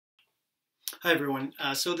Hi everyone.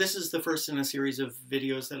 So this is the first in a series of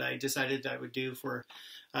videos that I decided I would do for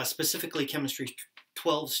specifically Chemistry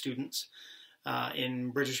 12 students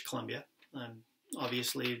in British Columbia.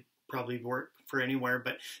 Obviously probably work for anywhere,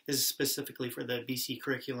 but this is specifically for the BC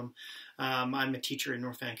curriculum. I'm a teacher in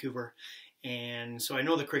North Vancouver, and so I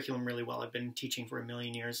know the curriculum really well. I've been teaching for a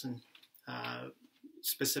million years, and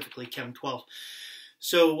specifically Chem 12.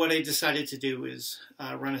 So what I decided to do is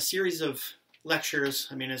run a series of lectures.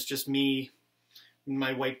 I mean, it's just me,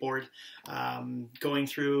 my whiteboard, going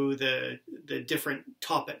through the different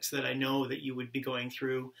topics that I know that you would be going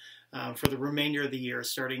through for the remainder of the year,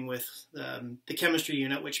 starting with the chemistry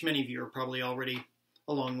unit, which many of you are probably already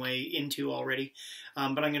a long way into already.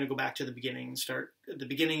 But I'm going to go back to the beginning and start at the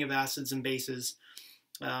beginning of acids and bases.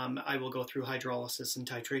 I will go through hydrolysis and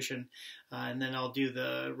titration, and then I'll do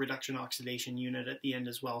the reduction oxidation unit at the end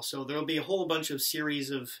as well. So there'll be a whole bunch of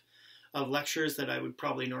series of lectures that I would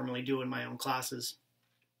probably normally do in my own classes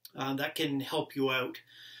that can help you out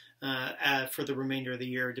for the remainder of the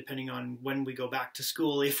year, depending on when we go back to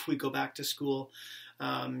school, if we go back to school,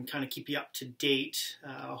 kind of keep you up to date.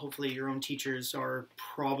 Hopefully your own teachers are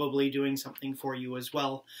probably doing something for you as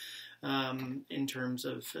well in terms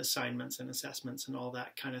of assignments and assessments and all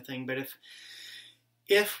that kind of thing. But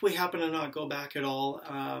if we happen to not go back at all,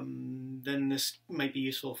 then this might be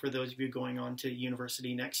useful for those of you going on to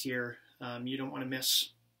university next year. You don't want to miss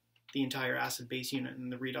the entire acid-base unit and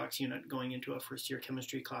the redox unit going into a first-year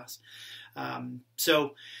chemistry class.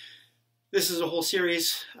 So this is a whole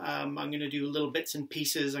series. I'm going to do little bits and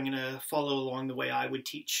pieces. I'm going to follow along the way I would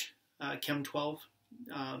teach Chem 12.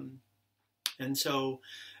 And so,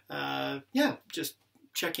 yeah, just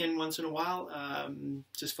check in once in a while.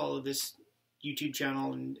 Just follow this YouTube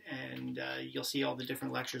channel, and you'll see all the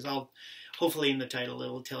different lectures. Hopefully in the title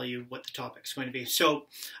it'll tell you what the topic's going to be. So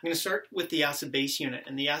I'm going to start with the acid-base unit,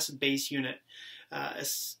 and the acid-base unit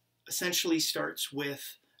essentially starts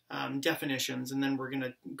with definitions, and then we're going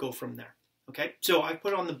to go from there. Okay, so I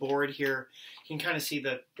put on the board here, you can kind of see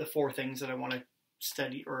the four things that I want to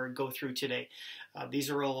study or go through today.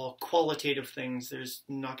 These are all qualitative things. There's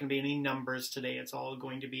not going to be any numbers today. It's all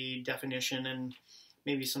going to be definition and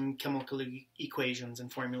maybe some chemical equations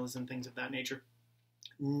and formulas and things of that nature.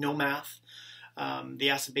 No math. The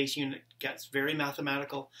acid-base unit gets very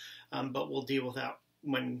mathematical, but we'll deal with that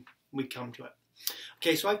when we come to it.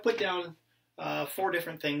 Okay, so I've put down four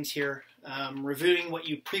different things here, reviewing what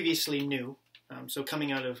you previously knew. So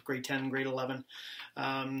coming out of grade 10, grade 11,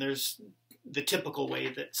 there's the typical way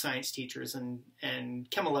that science teachers and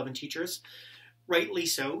Chem 11 teachers, rightly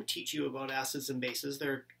so, teach you about acids and bases.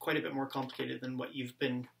 They're quite a bit more complicated than what you've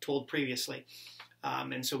been told previously.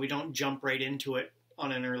 And so we don't jump right into it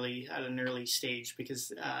at an early stage,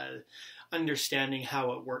 because understanding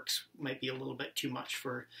how it works might be a little bit too much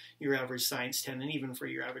for your average Science 10 and even for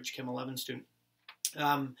your average Chem 11 student.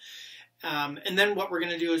 And then what we're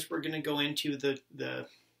going to do is we're going to go into the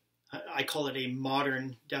I call it a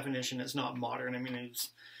modern definition. It's not modern. I mean, it was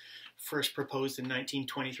first proposed in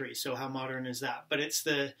 1923, so how modern is that? But it's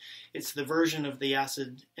the version of the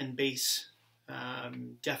acid and base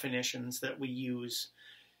definitions that we use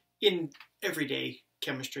in everyday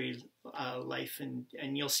chemistry life,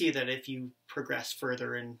 and you'll see that if you progress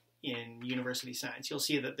further in university science, you'll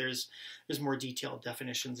see that there's more detailed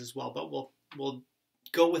definitions as well. But we'll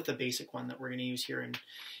go with the basic one that we're going to use here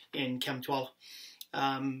in Chem 12.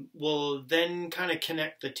 We'll then kind of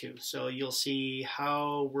connect the two. So you'll see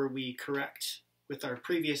how were we correct with our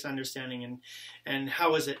previous understanding, and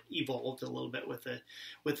how has it evolved a little bit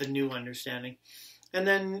with the new understanding. And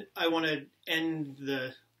then I want to end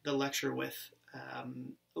the lecture with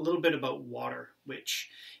a little bit about water, which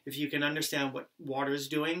if you can understand what water is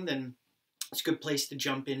doing, then it's a good place to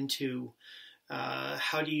jump into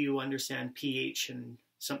how do you understand pH and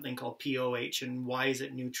something called pOH, and why is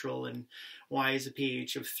it neutral, and why is a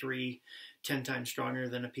pH of 3 10 times stronger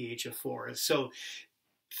than a pH of 4. So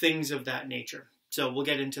things of that nature. So we'll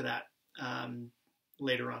get into that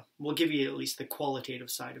later on. We'll give you at least the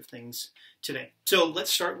qualitative side of things today. So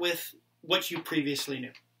let's start with what you previously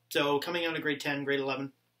knew. So coming out of grade 10, grade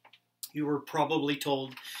 11, you were probably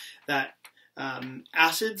told that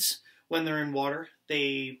acids, when they're in water,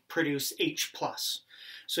 they produce H+.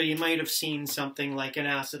 So you might have seen something like an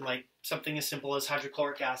acid, like something as simple as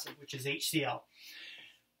hydrochloric acid, which is HCl.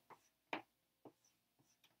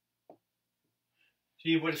 So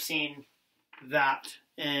you would have seen that,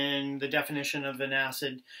 and the definition of an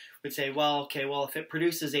acid would say, well, okay, well, if it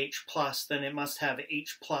produces H+, then it must have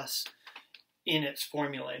H+ in its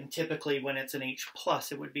formula. And typically when it's an H+,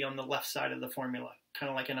 it would be on the left side of the formula, kind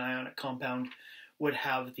of like an ionic compound would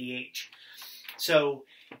have the H. So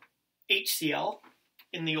HCl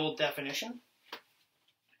in the old definition.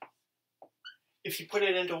 If you put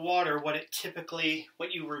it into water, what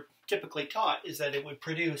you were typically taught is that it would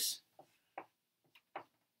produce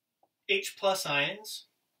H plus ions,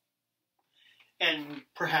 and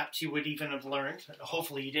perhaps you would even have learned,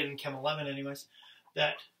 hopefully you did in Chem 11 anyways,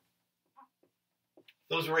 that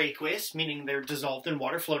those were aqueous, meaning they're dissolved in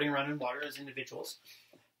water, floating around in water as individuals,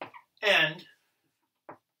 and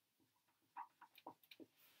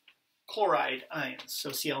chloride ions,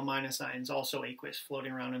 so Cl minus ions, also aqueous,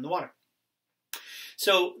 floating around in the water.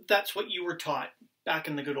 So that's what you were taught back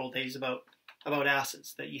in the good old days about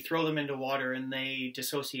acids, that you throw them into water and they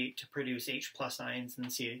dissociate to produce H plus ions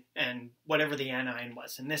and whatever the anion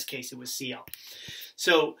was. In this case, it was Cl.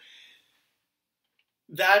 So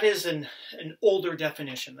that is an older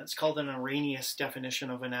definition. That's called an Arrhenius definition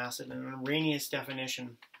of an acid. And an Arrhenius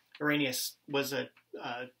definition, Arrhenius was a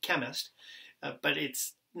chemist, but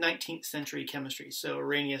it's 19th century chemistry. So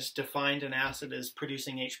Arrhenius defined an acid as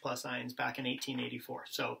producing H plus ions back in 1884.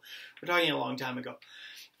 So we're talking a long time ago.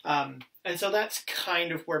 And so that's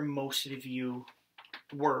kind of where most of you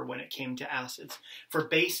were when it came to acids. For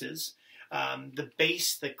bases,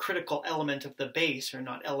 the critical element of the base, or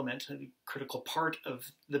not element, the critical part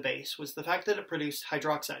of the base was the fact that it produced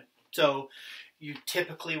hydroxide. So you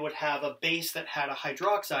typically would have a base that had a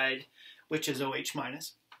hydroxide, which is OH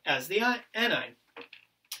minus, as the anion.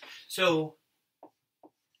 So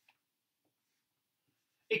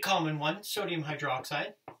a common one, sodium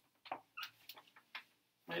hydroxide.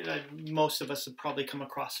 Most of us have probably come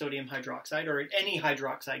across sodium hydroxide or any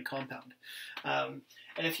hydroxide compound. And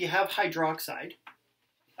if you have hydroxide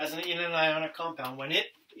in an ionic compound, when it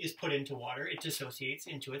is put into water, it dissociates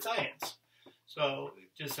into its ions. So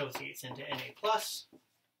it dissociates into Na+,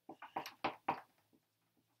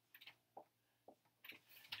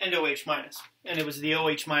 and OH minus. And it was the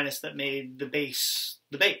OH minus that made the base,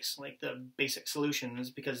 like the basic solution, is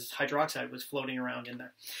because hydroxide was floating around in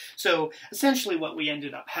there. So essentially what we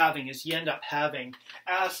ended up having is you end up having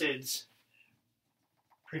acids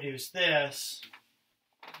produce this,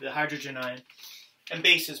 the hydrogen ion, and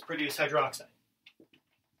bases produce hydroxide.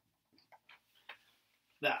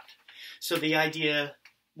 That. So the idea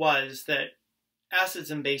was that acids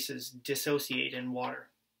and bases dissociate in water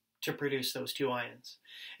to produce those two ions.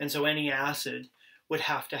 And so any acid would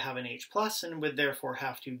have to have an H plus and would therefore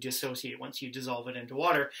have to dissociate once you dissolve it into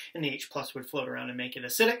water, and the H plus would float around and make it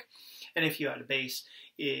acidic. And if you had a base,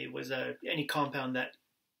 it was any compound that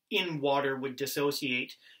in water would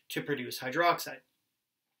dissociate to produce hydroxide.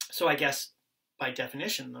 So I guess by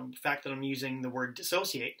definition, the fact that I'm using the word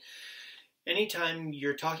dissociate, anytime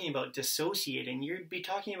you're talking about dissociating, you'd be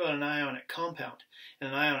talking about an ionic compound. And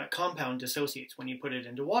an ionic compound dissociates when you put it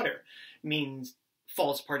into water, means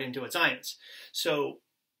falls apart into its ions. So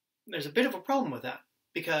there's a bit of a problem with that,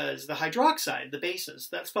 because the hydroxide, the bases,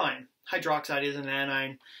 that's fine. Hydroxide is an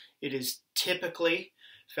anion. It is typically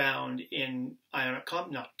found in ionic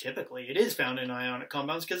not typically, it is found in ionic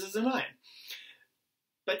compounds because it's an ion.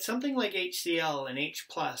 But something like HCl and H+,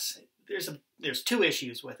 there's two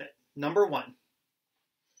issues with it. Number one,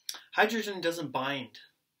 hydrogen doesn't bond,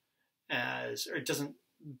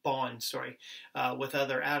 with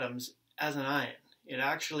other atoms as an ion. It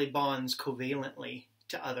actually bonds covalently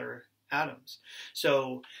to other atoms.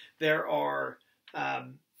 So there are,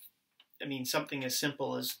 something as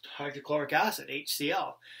simple as hydrochloric acid,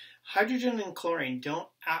 HCl. Hydrogen and chlorine don't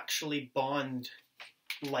actually bond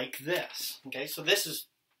like this. Okay, so this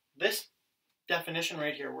definition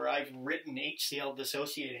right here, where I've written HCl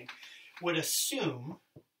dissociating, would assume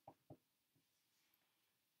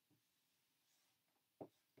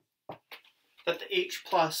that the H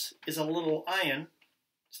plus is a little ion.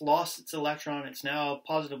 It's lost its electron. It's now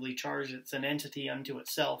positively charged. It's an entity unto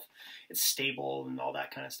itself. It's stable and all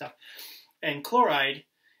that kind of stuff. And chloride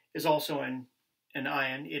is also an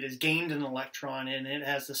ion. It has gained an electron and it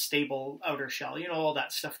has a stable outer shell. You know, all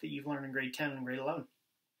that stuff that you've learned in grade 10 and grade 11.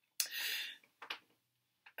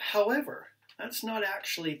 However, that's not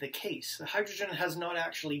actually the case. The hydrogen has not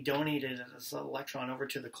actually donated its electron over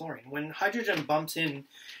to the chlorine. When hydrogen bumps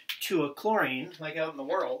into a chlorine, like out in the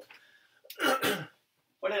world,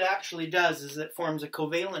 what it actually does is it forms a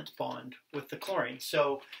covalent bond with the chlorine.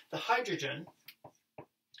 So the hydrogen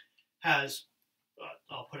has,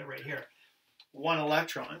 I'll put it right here, one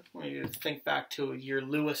electron. When you think back to your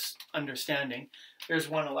Lewis understanding, there's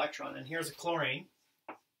one electron, and here's a chlorine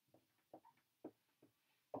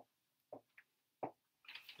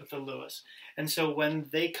with the Lewis. And so when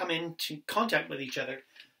they come into contact with each other,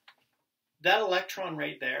 that electron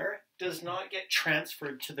right there does not get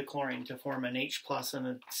transferred to the chlorine to form an H plus and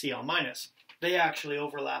a Cl minus. they actually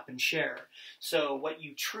overlap and share. So what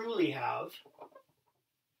you truly have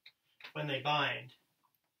when they bind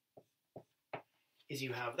is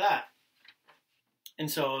you have that. And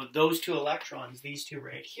so those two electrons, these two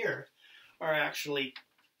right here, are actually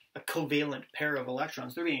a covalent pair of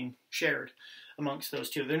electrons. They're being shared amongst those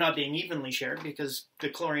two. They're not being evenly shared because the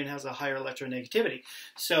chlorine has a higher electronegativity.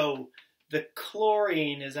 So the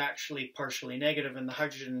chlorine is actually partially negative and the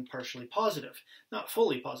hydrogen partially positive. Not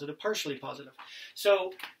fully positive, partially positive.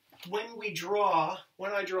 So when I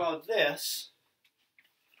draw this,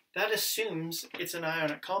 that assumes it's an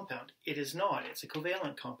ionic compound. It is not. It's a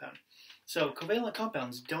covalent compound. So covalent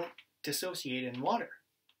compounds don't dissociate in water.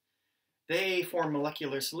 They form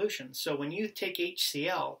molecular solutions. So when you take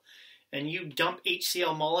HCl and you dump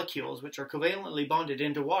HCl molecules, which are covalently bonded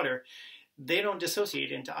into water, they don't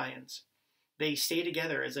dissociate into ions. They stay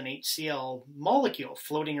together as an HCl molecule,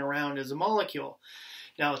 floating around as a molecule.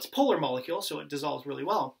 Now it's a polar molecule, so it dissolves really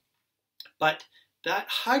well. But that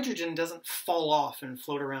hydrogen doesn't fall off and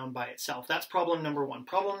float around by itself. That's problem number one.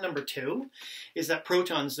 Problem number two is that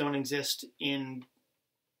protons don't exist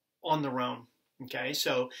on their own. Okay,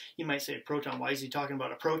 so you might say proton. Why is he talking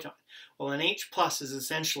about a proton? Well, an H plus is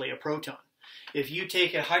essentially a proton. If you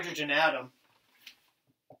take a hydrogen atom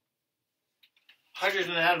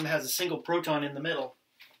has a single proton in the middle,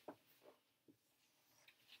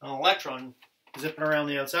 an electron zipping around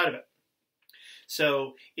the outside of it.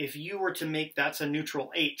 So if you were to make, that's a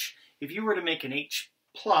neutral H. If you were to make an H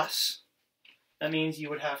plus, that means you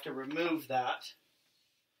would have to remove that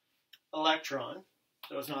electron,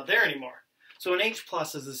 so it's not there anymore. So an H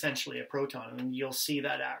plus is essentially a proton, and you'll see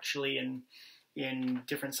that actually in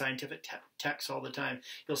different scientific texts all the time.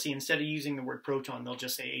 You'll see instead of using the word proton, they'll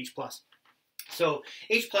just say H plus. So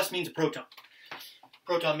H plus means a proton.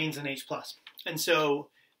 Proton means an H plus. And so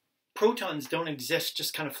protons don't exist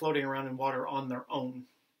just kind of floating around in water on their own.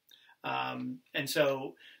 And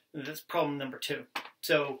so that's problem number two.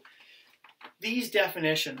 So these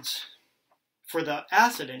definitions, for the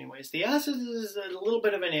acid anyways, the acid is a little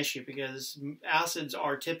bit of an issue because acids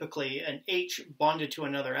are typically an H bonded to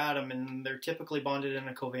another atom, and they're typically bonded in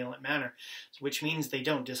a covalent manner, which means they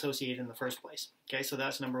don't dissociate in the first place. Okay, so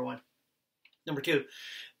that's number one. Number two,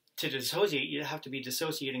 to dissociate, you have to be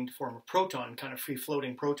dissociating to form a proton, kind of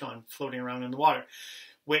free-floating proton floating around in the water,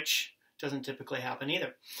 which doesn't typically happen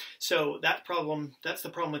either. So that's the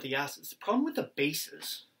problem with the acids. The problem with the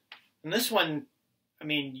bases, and this one, I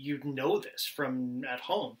mean, you know this from at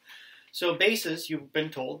home. So bases, you've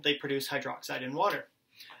been told, they produce hydroxide in water.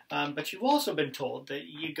 But you've also been told that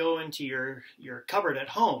you go into your cupboard at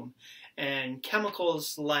home and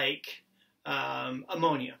chemicals like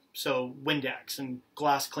ammonia, so Windex and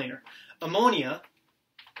glass cleaner. Ammonia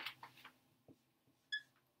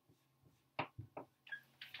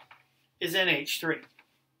is NH3.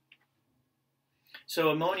 So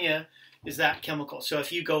ammonia is that chemical. So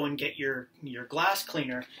if you go and get your glass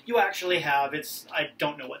cleaner, you actually have, I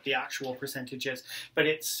don't know what the actual percentage is, but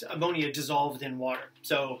it's ammonia dissolved in water.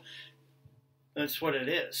 So that's what it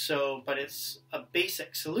is. So, but it's a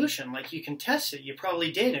basic solution. Like you can test it. You probably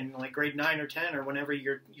did in like grade 9 or 10 or whenever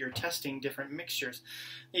you're testing different mixtures.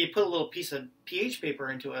 You put a little piece of pH paper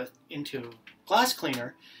into glass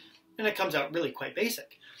cleaner, and it comes out really quite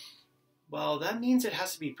basic. Well, that means it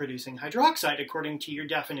has to be producing hydroxide according to your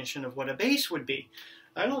definition of what a base would be.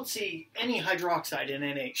 I don't see any hydroxide in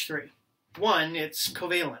NH3. One, it's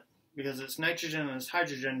covalent because it's nitrogen and it's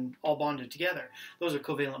hydrogen all bonded together. Those are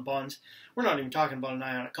covalent bonds. We're not even talking about an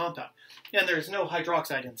ionic compound. And there's no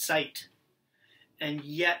hydroxide in sight. And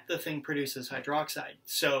yet the thing produces hydroxide.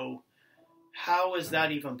 So how is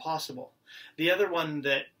that even possible? The other one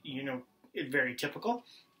that, is very typical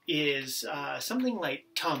is something like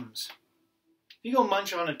Tums. You go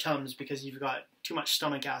munch on a Tums because you've got too much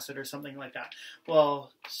stomach acid or something like that.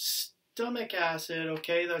 Well, stomach acid,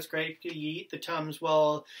 okay, that's great. You eat the Tums.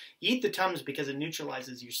 Well, you eat the Tums because it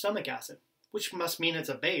neutralizes your stomach acid, which must mean it's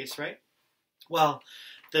a base, right? Well,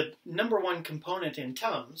 the number one component in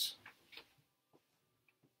Tums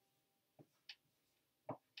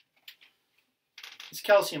is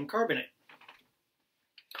calcium carbonate.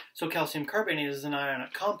 So calcium carbonate is an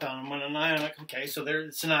ionic compound. When an ionic, so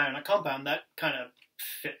it's an ionic compound, that kind of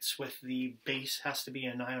fits with the base has to be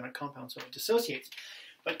an ionic compound, so it dissociates.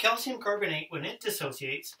 But calcium carbonate, when it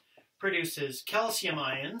dissociates, produces calcium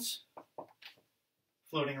ions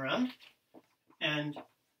floating around and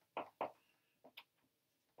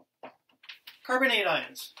carbonate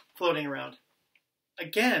ions floating around.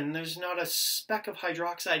 Again, there's not a speck of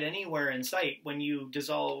hydroxide anywhere in sight when you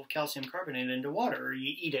dissolve calcium carbonate into water or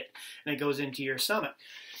you eat it and it goes into your stomach.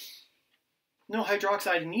 no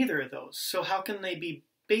hydroxide in either of those. So how can they be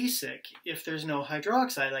basic if there's no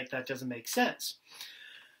hydroxide? Like, that doesn't make sense.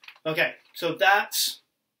 Okay, so that's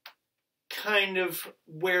kind of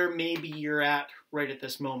where maybe you're at right at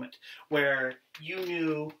this moment, where you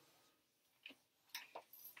knew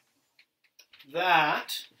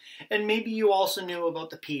that, and maybe you also knew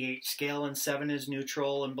about the pH scale, and 7 is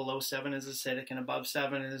neutral, and below 7 is acidic, and above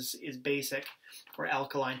 7 is basic, or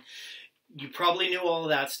alkaline. You probably knew all of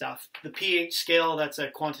that stuff. The pH scale, that's a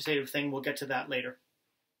quantitative thing. We'll get to that later.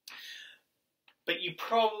 But you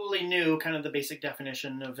probably knew kind of the basic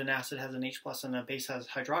definition of an acid has an H plus and a base has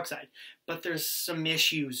hydroxide. But there's some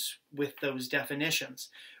issues with those definitions,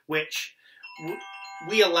 which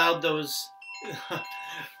we allowed those.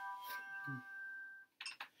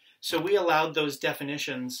 So we allowed those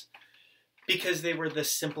definitions because they were the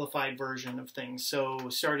simplified version of things. So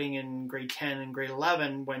starting in grade 10 and grade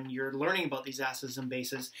 11, when you're learning about these acids and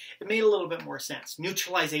bases, it made a little bit more sense.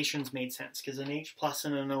 Neutralizations made sense because an H plus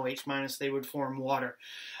and an OH minus, they would form water.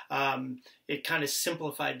 It kind of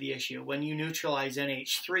simplified the issue. When you neutralize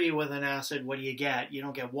NH3 with an acid, what do you get? You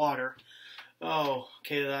don't get water. Oh,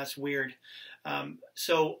 okay, that's weird.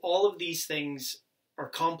 So all of these things are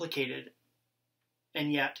complicated,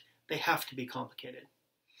 and yet they have to be complicated.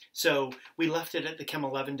 So we left it at the Chem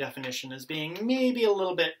 11 definition as being maybe a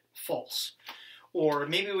little bit false. Or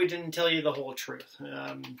maybe we didn't tell you the whole truth.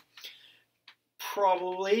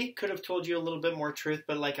 Probably could have told you a little bit more truth,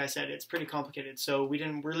 but like I said, it's pretty complicated. So we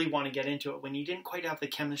didn't really want to get into it when you didn't quite have the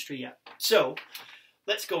chemistry yet. So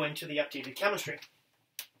let's go into the updated chemistry.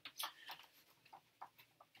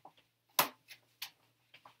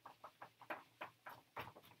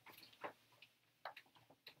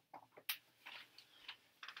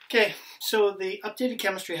 Okay, so the updated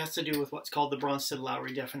chemistry has to do with what's called the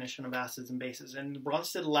Bronsted-Lowry definition of acids and bases. And the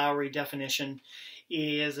Bronsted-Lowry definition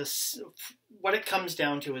is, what it comes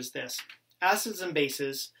down to is this. Acids and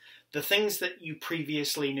bases, the things that you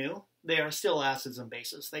previously knew, they are still acids and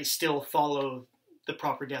bases. They still follow the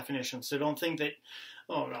proper definition. So don't think that,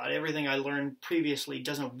 oh God, everything I learned previously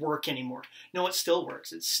doesn't work anymore. No, it still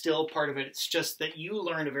works. It's still part of it. It's just that you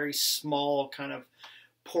learned a very small kind of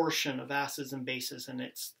portion of acids and bases, and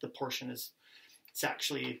it's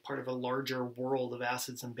actually part of a larger world of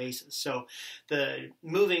acids and bases. So the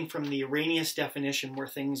moving from the Arrhenius definition, where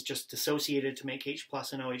things just dissociated to make H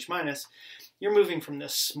plus and OH minus, you're moving from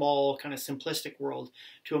this small kind of simplistic world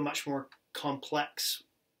to a much more complex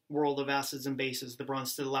world of acids and bases, the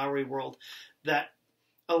Bronsted-Lowry world, that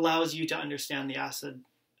allows you to understand the acid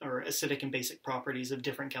or acidic and basic properties of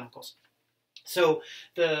different chemicals. So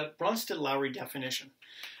the Bronsted-Lowry definition,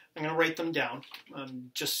 I'm going to write them down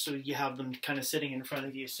just so you have them kind of sitting in front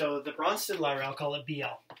of you. So the Bronsted-Lowry, I'll call it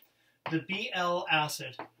BL. The BL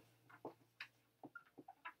acid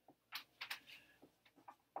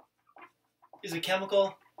is a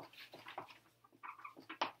chemical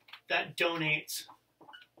that donates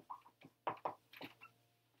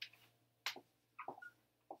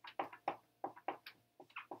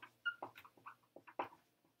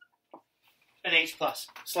an H plus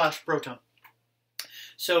 / proton.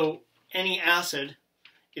 So any acid,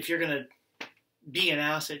 if you're going to be an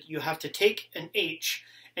acid, you have to take an H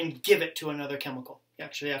and give it to another chemical. You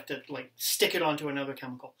actually have to like stick it onto another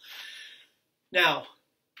chemical. Now,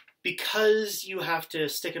 because you have to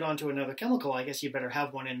stick it onto another chemical, I guess you better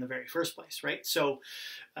have one in the very first place, right? So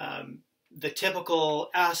the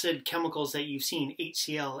typical acid chemicals that you've seen,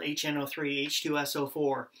 HCl, HNO3,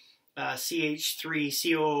 H2SO4, CH3,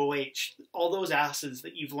 COOH, all those acids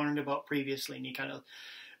that you've learned about previously, and you kind of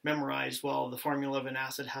memorized, well, the formula of an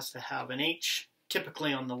acid has to have an H,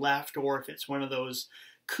 typically on the left, or if it's one of those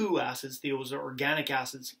Cu acids, those are organic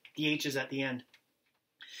acids, the H is at the end.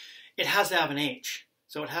 It has to have an H,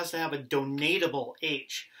 so it has to have a donatable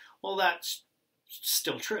H. Well, that's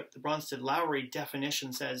still true. The Bronsted-Lowry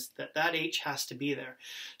definition says that that H has to be there.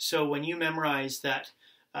 So when you memorize that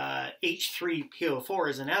H3PO4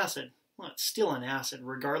 is an acid, well, it's still an acid,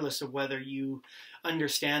 regardless of whether you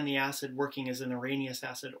understand the acid working as an Arrhenius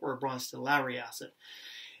acid or a Bronsted-Lowry acid.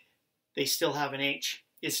 They still have an H.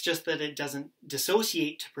 It's just that it doesn't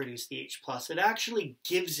dissociate to produce the H+. It actually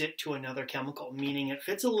gives it to another chemical, meaning it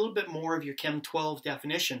fits a little bit more of your Chem 12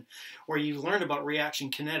 definition, where you've learned about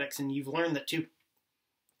reaction kinetics and you've learned that two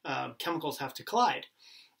chemicals have to collide.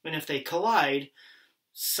 And if they collide,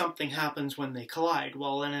 something happens when they collide.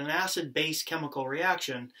 Well, in an acid-base chemical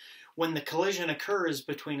reaction, when the collision occurs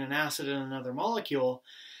between an acid and another molecule,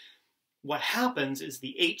 what happens is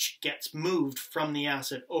the H gets moved from the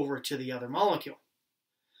acid over to the other molecule.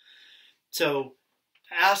 So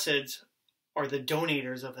acids are the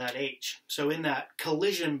donators of that H. So in that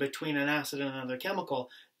collision between an acid and another chemical,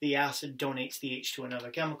 the acid donates the H to another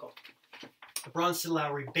chemical. A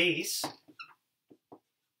Bronsted-Lowry base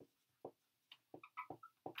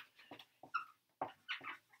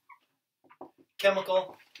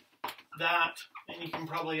chemical that, and you can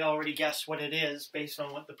probably already guess what it is based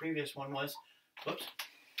on what the previous one was. Whoops.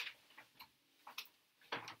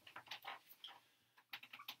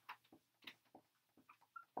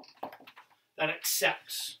 That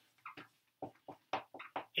accepts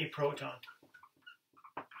a proton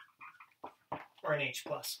or an H+.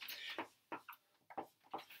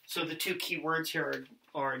 So the two key words here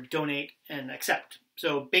are donate and accept.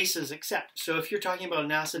 So bases accept. So if you're talking about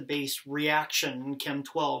an acid-base reaction in Chem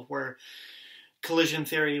 12 where collision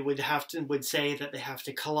theory would say that they have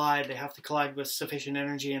to collide with sufficient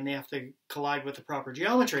energy, and they have to collide with the proper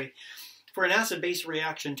geometry. For an acid-base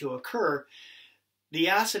reaction to occur, the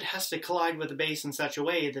acid has to collide with the base in such a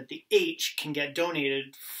way that the H can get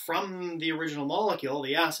donated from the original molecule,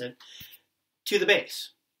 the acid, to the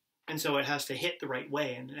base. And so it has to hit the right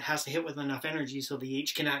way, and it has to hit with enough energy so the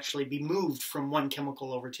H can actually be moved from one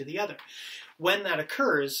chemical over to the other. When that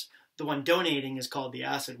occurs, the one donating is called the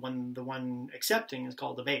acid, when the one accepting is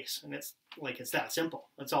called the base. And it's that simple.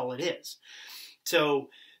 That's all it is. So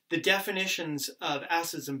the definitions of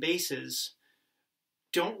acids and bases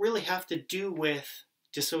don't really have to do with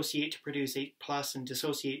dissociate to produce H+ and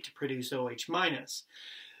dissociate to produce OH-.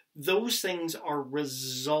 Those things are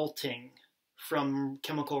resulting from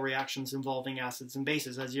chemical reactions involving acids and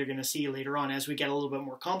bases, as you're going to see later on as we get a little bit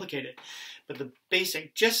more complicated. But the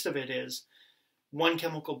basic gist of it is one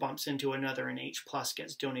chemical bumps into another and H+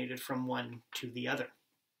 gets donated from one to the other.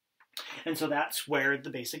 And so that's where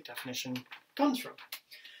the basic definition comes from.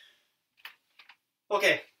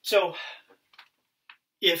 Okay, so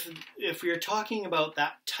if we're talking about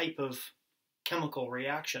that type of chemical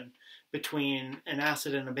reaction between an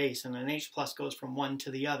acid and a base, and an H+ goes from one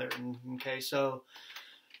to the other, and, okay, so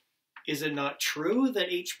is it not true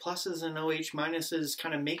that H+ and OH-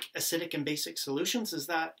 kind of make acidic and basic solutions? Was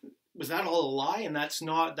that all a lie? And that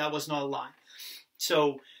was not a lie.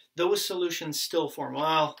 So those solutions still form.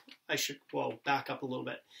 Well, back up a little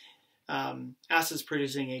bit. Acids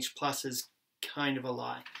producing H+ is kind of a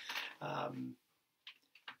lie.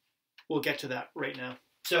 We'll get to that right now.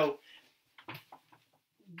 So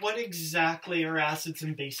what exactly are acids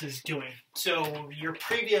and bases doing? So your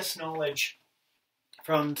previous knowledge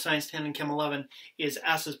from Science 10 and Chem 11 is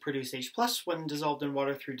acids produce H+ when dissolved in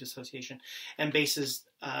water through dissociation, and bases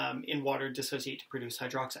in water dissociate to produce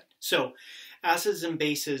hydroxide. So acids and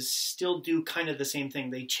bases still do kind of the same thing.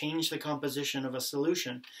 They change the composition of a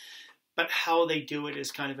solution, but how they do it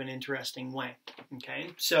is kind of an interesting way.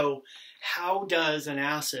 Okay, so how does an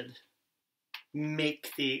acid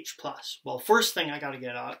make the H+? Well, first thing I got to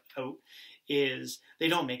get out is they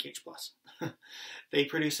don't make H+. They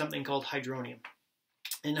produce something called hydronium.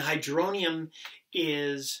 And hydronium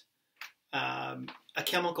is a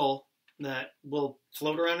chemical that will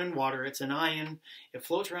float around in water. It's an ion. It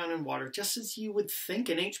floats around in water just as you would think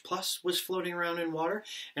an H+ was floating around in water.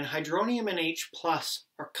 And hydronium and H+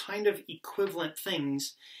 are kind of equivalent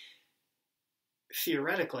things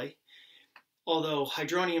theoretically, although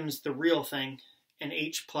hydronium is the real thing and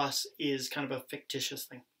H+ is kind of a fictitious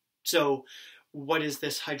thing. So what is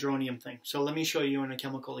this hydronium thing? So let me show you in a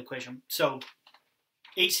chemical equation. So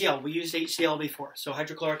HCl, we used HCl before, so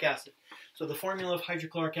hydrochloric acid. So the formula of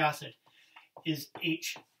hydrochloric acid is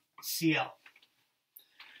HCl.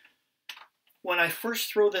 When I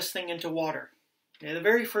first throw this thing into water, the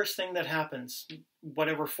very first thing that happens,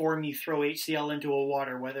 whatever form you throw HCl into a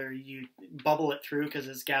water, whether you bubble it through because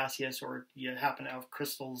it's gaseous or you happen to have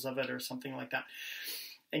crystals of it or something like that,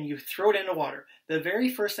 and you throw it into water, the very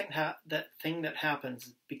first thing that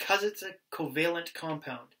happens, because it's a covalent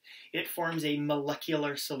compound, it forms a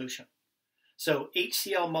molecular solution. So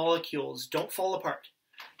HCl molecules don't fall apart.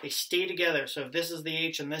 They stay together. So if this is the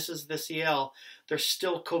H and this is the Cl, they're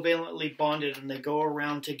still covalently bonded and they go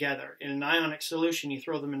around together. In an ionic solution, you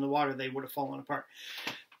throw them in the water, they would have fallen apart.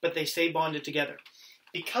 But they stay bonded together.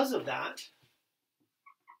 Because of that,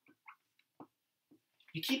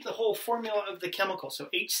 you keep the whole formula of the chemical, so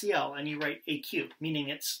HCl, and you write AQ, meaning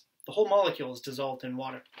it's the whole molecule is dissolved in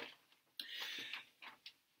water.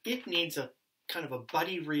 It needs a kind of a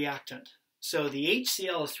buddy reactant. So the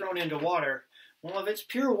HCl is thrown into water. Well, if it's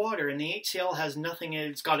pure water and the HCl has nothing,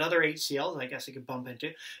 it's got other HCls, I guess it could bump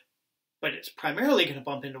into, but it's primarily going to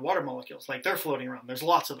bump into water molecules, like they're floating around. There's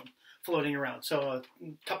lots of them floating around. So a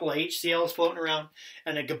couple of HCls floating around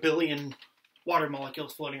and a gabillion water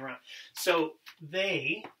molecules floating around. So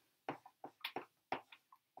they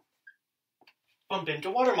bump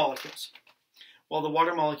into water molecules. Well, the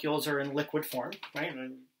water molecules are in liquid form, right?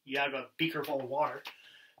 You have a beaker full of water.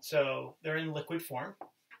 So they're in liquid form.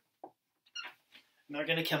 And they're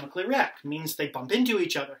going to chemically react. It means they bump into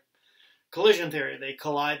each other. Collision theory, they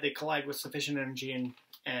collide with sufficient energy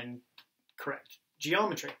and correct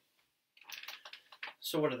geometry.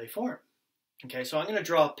 So what do they form? Okay, so I'm going to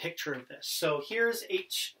draw a picture of this. So here's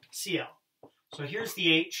HCl. So here's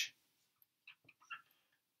the H.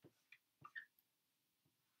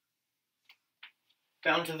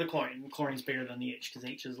 Bound to the chlorine. Chlorine's bigger than the H because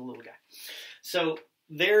H is a little guy. So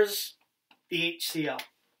there's the HCl.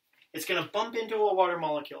 It's going to bump into a water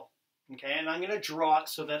molecule. Okay, and I'm going to draw it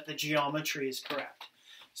so that the geometry is correct.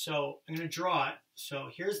 So I'm going to draw it. So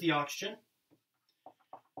here's the oxygen.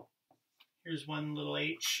 Here's one little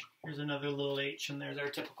H. Here's another little H. And there's our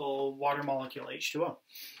typical water molecule, H2O.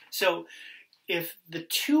 So if the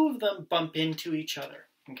two of them bump into each other,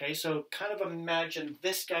 okay, so kind of imagine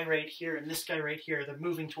this guy right here and this guy right here. They're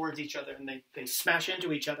moving towards each other and they smash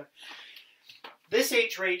into each other. This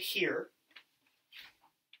H right here,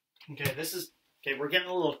 okay, we're getting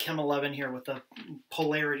a little Chem 11 here with the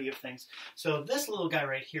polarity of things. So this little guy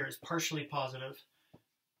right here is partially positive,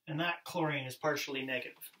 and that chlorine is partially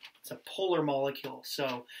negative. It's a polar molecule,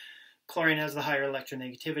 so chlorine has the higher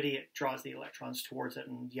electronegativity. It draws the electrons towards it,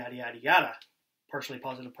 and yada, yada, yada. Partially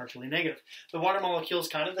positive, partially negative. The water molecule is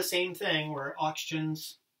kind of the same thing, where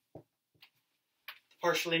oxygen's the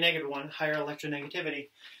partially negative one, higher electronegativity,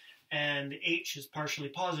 and the H is partially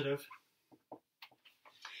positive.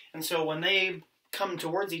 And so when they come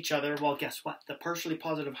towards each other, well, guess what? The partially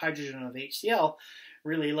positive hydrogen of HCl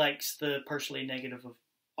really likes the partially negative of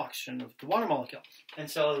oxygen of the water molecule.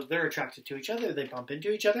 And so they're attracted to each other. They bump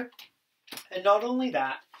into each other. And not only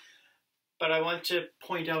that, but I want to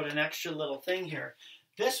point out an extra little thing here.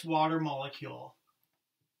 This water molecule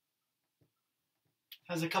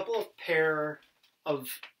has a couple of pair of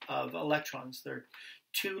electrons. They're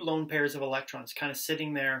two lone pairs of electrons kind of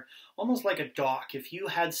sitting there almost like a dock. If you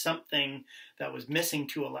had something that was missing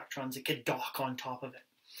two electrons, it could dock on top of it.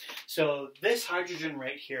 So this hydrogen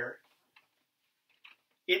right here,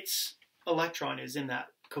 its electron is in that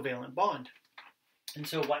covalent bond. And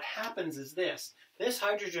so what happens is this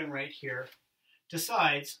hydrogen right here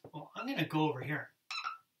decides, well, I'm going to go over here.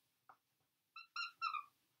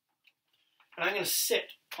 And I'm going to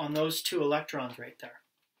sit on those two electrons right there.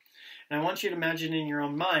 And I want you to imagine in your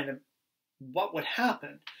own mind what would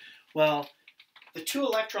happen. Well, the two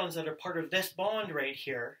electrons that are part of this bond right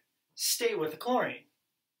here stay with the chlorine.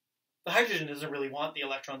 The hydrogen doesn't really want the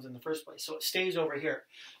electrons in the first place, so it stays over here.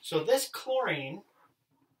 So this chlorine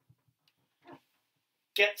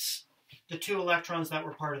gets the two electrons that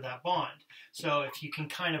were part of that bond. So if you can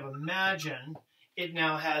kind of imagine, it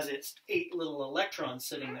now has its 8 little electrons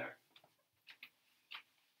sitting there.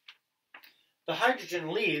 The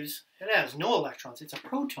hydrogen leaves, it has no electrons. It's a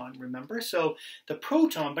proton, remember? So the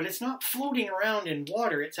proton, but it's not floating around in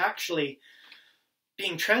water. It's actually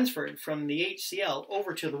being transferred from the HCl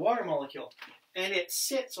over to the water molecule. And it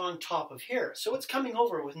sits on top of here. So it's coming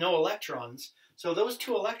over with no electrons. So those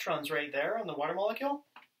 2 electrons right there on the water molecule,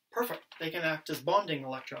 perfect. They can act as bonding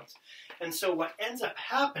electrons. And so what ends up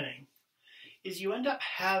happening is you end up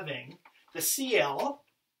having the Cl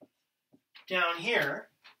down here,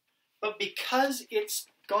 but because it's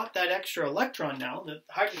got that extra electron now, the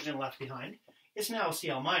hydrogen left behind, it's now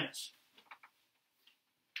Cl minus.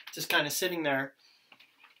 Just kind of sitting there.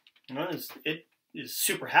 You know, it is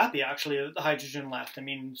super happy actually that the hydrogen left. I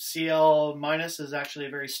mean, Cl minus is actually a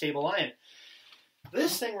very stable ion.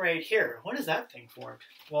 This thing right here, what is that thing for?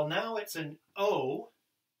 Well, now it's an O,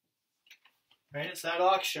 right? It's that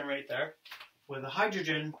oxygen right there with a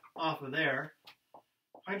hydrogen off of there,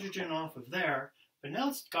 hydrogen off of there, but now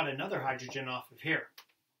it's got another hydrogen off of here.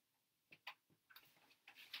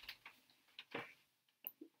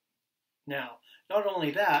 Now, not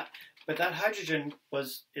only that, but that hydrogen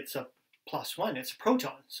it's a +1, it's a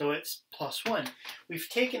proton, so it's +1. We've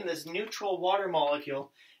taken this neutral water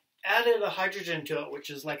molecule, added a hydrogen to it,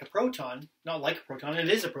 which is like a proton, not like a proton, it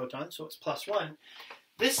is a proton, so it's +1.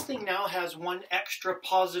 This thing now has one extra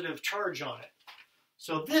positive charge on it.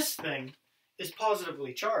 So this thing is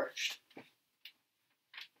positively charged,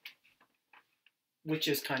 which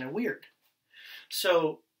is kind of weird.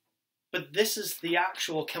 So, but this is the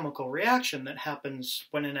actual chemical reaction that happens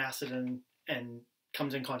when an acid and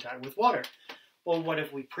comes in contact with water. Well, what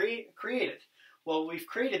have we created? Well, we've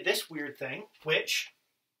created this weird thing, which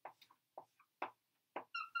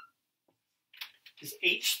is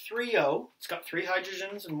H3O. It's got 3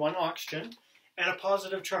 hydrogens and 1 oxygen, and a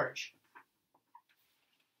positive charge,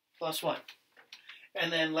 +1.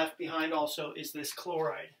 And then left behind also is this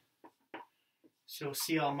chloride. So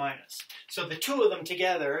Cl minus. So the two of them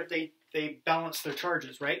together, they balance their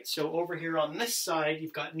charges, right? So over here on this side,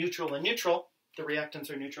 you've got neutral and neutral. The reactants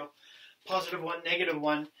are neutral. Positive one, negative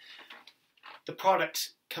one. The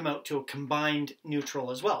products come out to a combined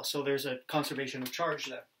neutral as well. So there's a conservation of charge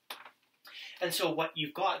there. And so what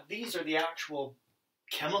you've got, these are the actual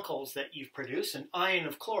chemicals that you've produced, an ion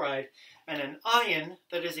of chloride and an ion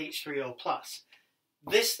that is H3O+.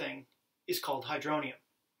 This thing is called hydronium.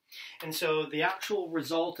 And so the actual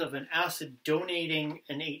result of an acid donating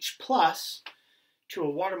an H+ to a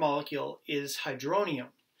water molecule is hydronium.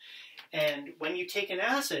 And when you take an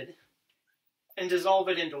acid and dissolve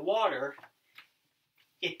it into water,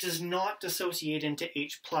 it does not dissociate into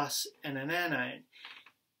H+ and an anion.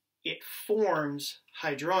 It forms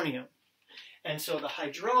hydronium. And so the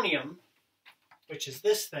hydronium, which is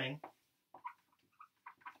this thing,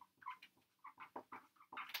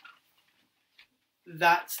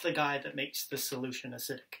 that's the guy that makes the solution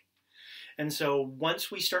acidic. And so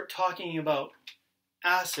once we start talking about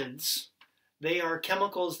acids, they are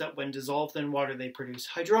chemicals that when dissolved in water, they produce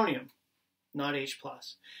hydronium, not H+.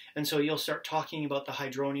 And so you'll start talking about the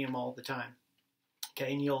hydronium all the time.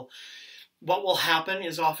 Okay, and what will happen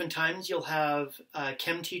is oftentimes you'll have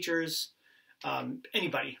chem teachers,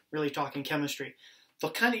 anybody really talking chemistry,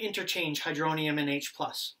 they'll kind of interchange hydronium and H+,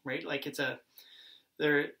 right? Like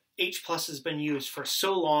their H+ has been used for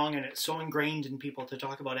so long and it's so ingrained in people to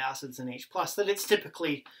talk about acids and H+ that it's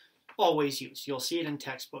typically always used. You'll see it in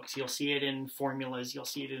textbooks, you'll see it in formulas, you'll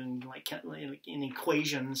see it in in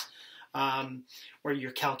equations where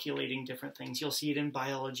you're calculating different things. You'll see it in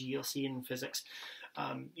biology, you'll see it in physics.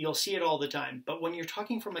 You'll see it all the time. But when you're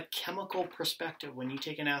talking from a chemical perspective, when you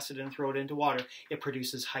take an acid and throw it into water, it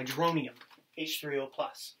produces hydronium, H3O+.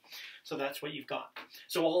 So that's what you've got.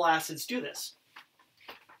 So all acids do this.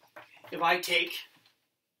 If I take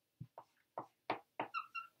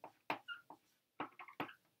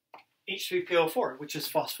H3PO4, which is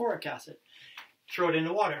phosphoric acid, throw it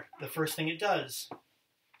into water, the first thing it does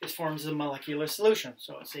is forms a molecular solution.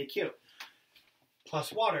 So it's AQ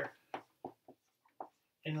plus water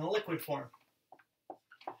in the liquid form.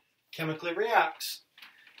 Chemically reacts.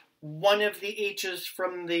 One of the H's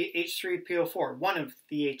from the H3PO4, one of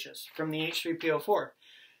the H's from the H3PO4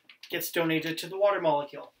 gets donated to the water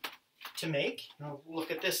molecule to make,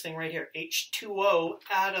 look at this thing right here, H2O,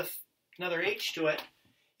 add another H to it,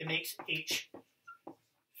 it makes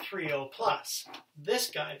H3O+.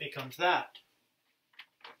 This guy becomes that.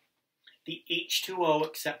 The H2O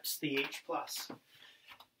accepts the H+.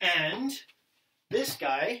 And this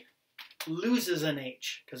guy loses an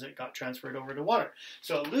H because it got transferred over to water.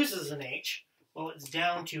 So it loses an H. Well, it's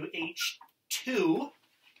down to H2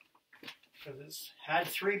 because it's had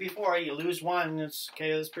 3 before. You lose 1. It's okay.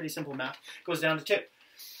 It's pretty simple math. It goes down to 2.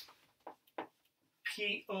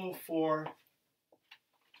 PO4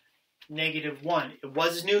 -1. It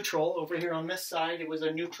was neutral over here on this side. It was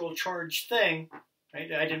a neutral charge thing.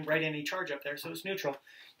 Right? I didn't write any charge up there, so it's neutral.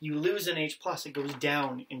 You lose an H+, it goes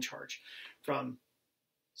down in charge from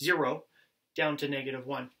 0 down to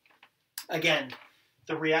 -1. Again,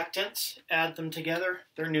 the reactants, add them together,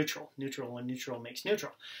 they're neutral. Neutral and neutral makes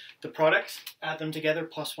neutral. The products, add them together,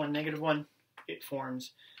 +1, -1, it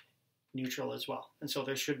forms neutral as well. And so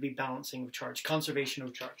there should be balancing of charge, conservation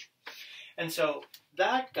of charge. And so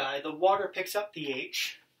that guy, the water picks up the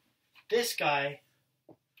H. This guy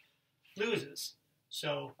loses.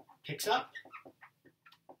 So picks up.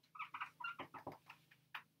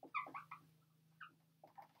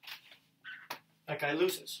 That guy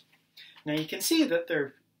loses. Now you can see that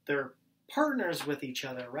they're partners with each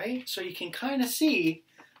other, right? So you can kind of see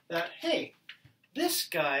that, hey, this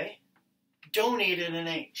guy donated an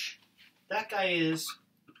H. That guy is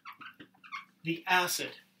the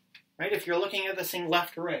acid, right? If you're looking at this thing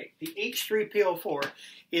left to right, the H3PO4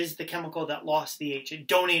 is the chemical that lost the H. It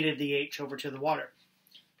donated the H over to the water.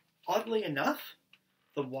 Oddly enough,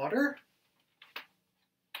 the water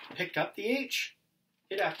picked up the H.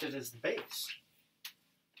 It acted as the base.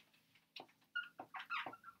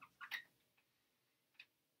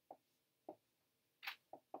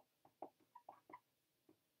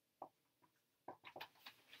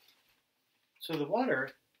 So the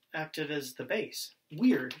water acted as the base.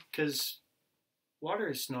 Weird, because water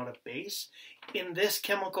is not a base in this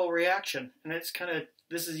chemical reaction. And it's kind of,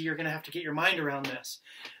 you're going to have to get your mind around this.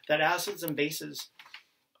 That acids and bases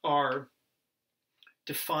are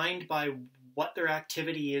defined by what their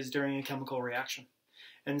activity is during a chemical reaction.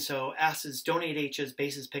 And so acids donate H's,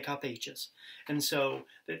 bases pick up H's. And so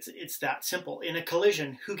it's that simple. In a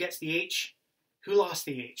collision, who gets the H? Who lost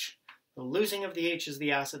the H? The losing of the H is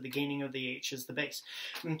the acid, the gaining of the H is the base.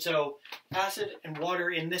 And so acid and water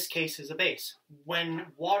in this case is a base. When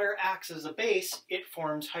water acts as a base, it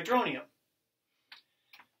forms hydronium.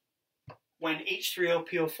 When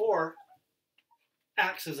H3O-PO4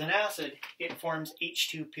 acts as an acid, it forms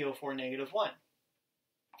H2PO4 negative 1.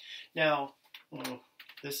 Now,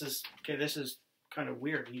 this is kind of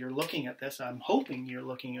weird. You're looking at this, I'm hoping you're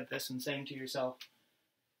looking at this and saying to yourself,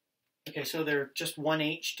 okay, so they're just one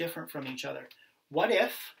H different from each other. What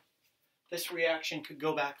if this reaction could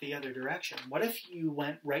go back the other direction? What if you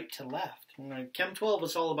went right to left? And Chem 12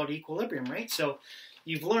 is all about equilibrium, right? So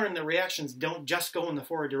you've learned that reactions don't just go in the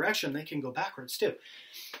forward direction, they can go backwards too.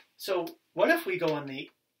 So what if we go in the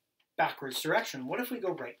backwards direction? What if we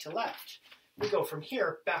go right to left? We go from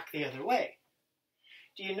here back the other way.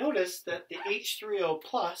 Do you notice that the H3O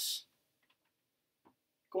plus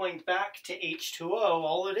going back to H2O,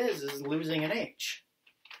 all it is losing an H.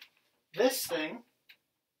 This thing,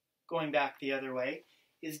 going back the other way,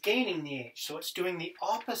 is gaining the H, so it's doing the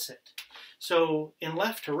opposite. So in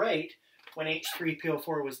left to right, when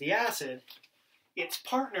H3PO4 was the acid, its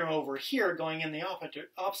partner over here going in the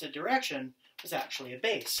opposite direction was actually a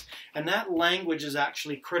base. And that language is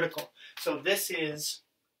actually critical. So this is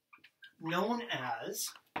known as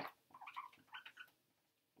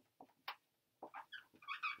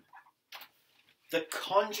the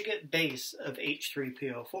conjugate base of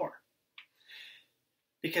H3PO4,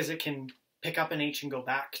 because it can pick up an H and go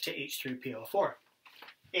back to H3PO4.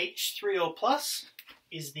 H3O plus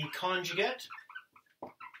is the conjugate,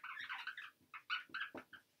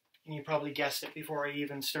 and you probably guessed it before I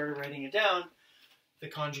even started writing it down, the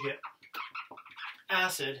conjugate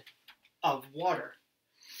acid of water.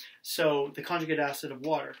 So the conjugate acid of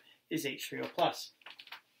water is H3O plus.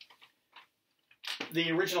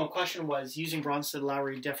 The original question was, using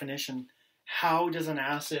Bronsted-Lowry definition, how does an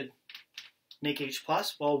acid make H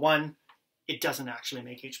plus? Well, one, it doesn't actually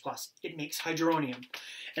make H plus. It makes hydronium.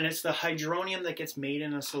 And it's the hydronium that gets made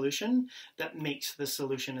in a solution that makes the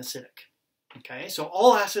solution acidic. Okay, so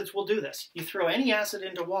all acids will do this. You throw any acid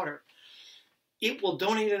into water, it will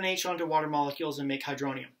donate an H onto water molecules and make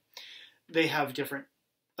hydronium. They have different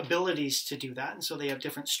abilities to do that, and so they have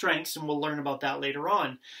different strengths, and we'll learn about that later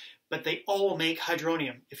on. But they all make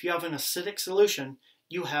hydronium. If you have an acidic solution,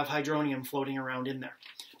 you have hydronium floating around in there.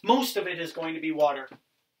 Most of it is going to be water,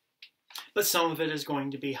 but some of it is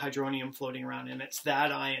going to be hydronium floating around, and it's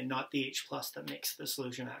that ion, not the H plus, that makes the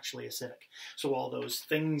solution actually acidic. So all those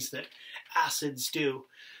things that acids do,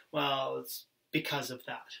 well, it's because of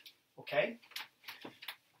that. Okay?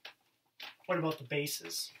 What about the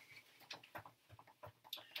bases?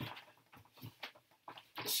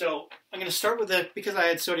 So I'm going to start with because I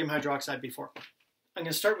had sodium hydroxide before. I'm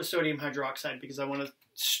going to start with sodium hydroxide because I want to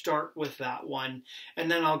start with that one. And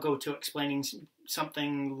then I'll go to explaining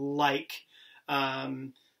something like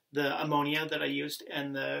the ammonia that I used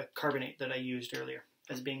and the carbonate that I used earlier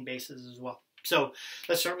as being bases as well. So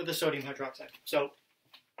let's start with the sodium hydroxide. So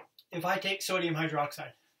if I take sodium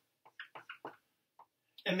hydroxide,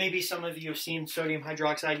 and maybe some of you have seen sodium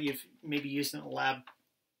hydroxide, you've maybe used it in the lab.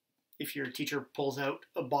 If your teacher pulls out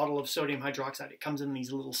a bottle of sodium hydroxide, it comes in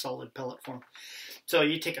these little solid pellet form. So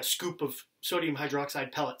you take a scoop of sodium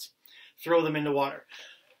hydroxide pellets, throw them into water.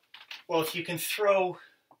 Well, if you can throw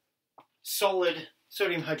solid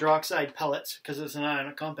sodium hydroxide pellets, because it's an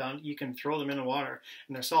ionic compound, you can throw them into water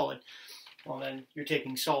and they're solid. Well, then you're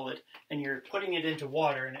taking solid and you're putting it into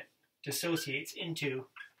water and it dissociates into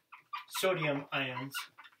sodium ions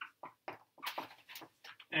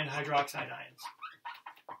and hydroxide ions.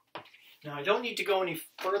 Now, I don't need to go any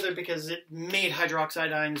further because it made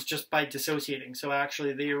hydroxide ions just by dissociating. So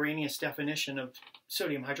actually, the Arrhenius definition of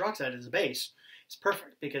sodium hydroxide as a base is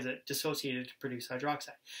perfect because it dissociated to produce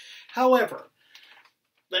hydroxide. However,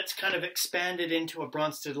 let's kind of expand it into a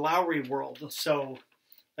Bronsted-Lowry world. So,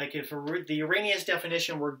 like if the Arrhenius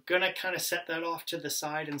definition, we're going to kind of set that off to the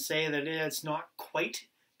side and say that it's not quite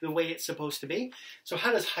the way it's supposed to be. So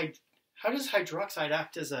how does hydroxide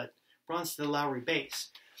act as a Bronsted-Lowry base?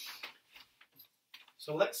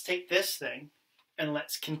 So let's take this thing and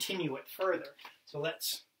let's continue it further. So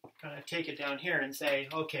let's kind of take it down here and say,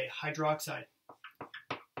 okay, hydroxide.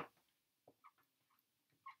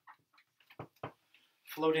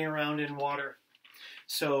 Floating around in water.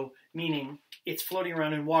 So meaning it's floating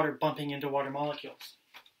around in water, bumping into water molecules.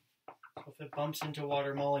 So if it bumps into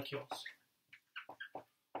water molecules,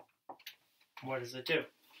 what does it do?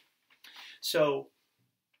 So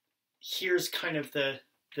here's kind of the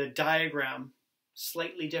diagram,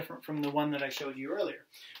 slightly different from the one that I showed you earlier.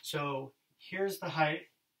 So here's a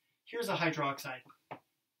hydroxide.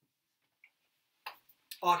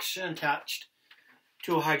 oxygen attached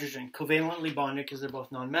to a hydrogen, covalently bonded because they're both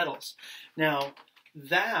nonmetals. Now,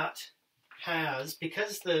 that has,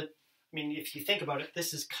 because if you think about it,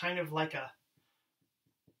 this is kind of like a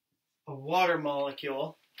water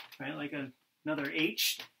molecule, right? Like another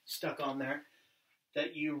H stuck on there,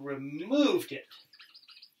 that you removed it.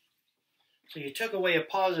 So you took away a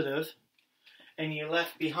positive and you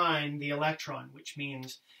left behind the electron, which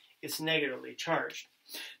means it's negatively charged.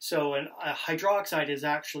 So a hydroxide is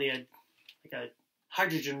actually like a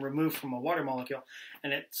hydrogen removed from a water molecule,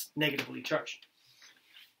 and it's negatively charged.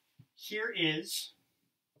 Here is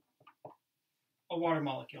a water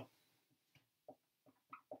molecule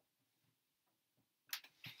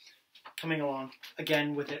coming along,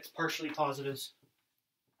 again with its partially positives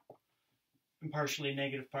and partially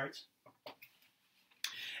negative parts.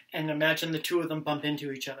 And imagine the two of them bump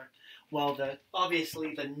into each other. Well,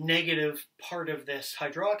 obviously the negative part of this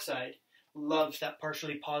hydroxide loves that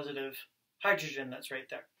partially positive hydrogen that's right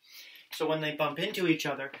there. So when they bump into each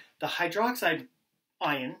other, the hydroxide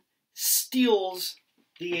ion steals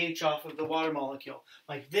the H off of the water molecule.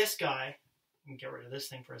 Like this guy, let me get rid of this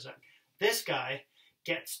thing for a sec. This guy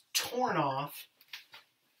gets torn off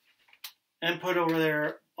and put over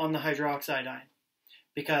there on the hydroxide ion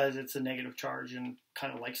because it's a negative charge and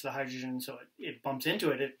kind of likes the hydrogen, so it bumps into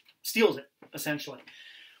it, it steals it, essentially.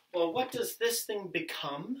 Well, what does this thing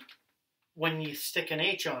become when you stick an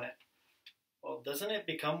H on it? Well, doesn't it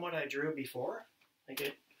become what I drew before?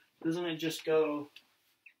 Doesn't it just go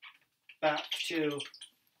back to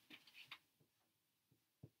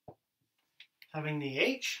having the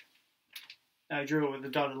H? I drew it with the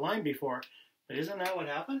dotted line before, but isn't that what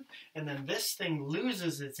happened? And then this thing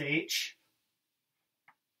loses its H,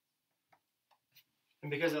 and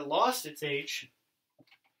because it lost its H,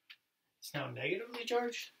 it's now negatively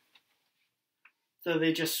charged. So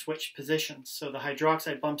they just switch positions. So the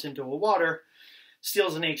hydroxide bumps into a water,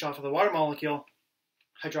 steals an H off of the water molecule,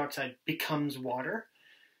 hydroxide becomes water,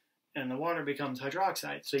 and the water becomes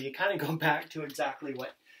hydroxide. So you kind of go back to exactly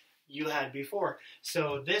what you had before.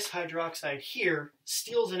 So this hydroxide here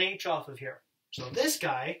steals an H off of here. So this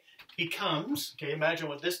guy becomes, okay, imagine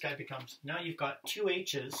what this guy becomes. Now you've got two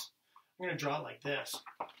H's. I'm going to draw it like this.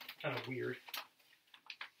 Kind of weird.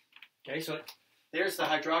 Okay, so there's the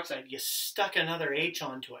hydroxide. You stuck another H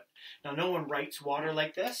onto it. Now no one writes water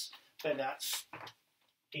like this, but that's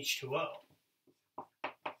H2O.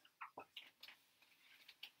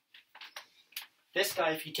 This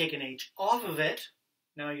guy, if you take an H off of it,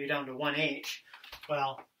 now you're down to one H.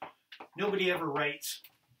 Well, nobody ever writes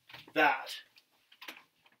that.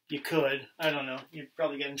 You could. I don't know. You'd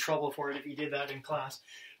probably get in trouble for it if you did that in class.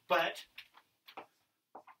 But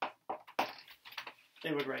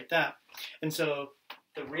they would write that. And so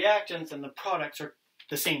the reactants and the products are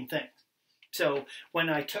the same thing. So when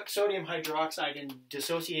I took sodium hydroxide and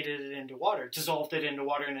dissociated it into water, dissolved it into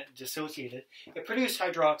water and it dissociated, it produced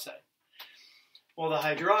hydroxide. Well, the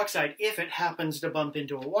hydroxide, if it happens to bump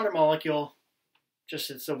into a water molecule,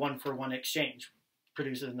 just it's a one-for-one exchange,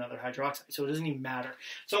 produces another hydroxide. So it doesn't even matter.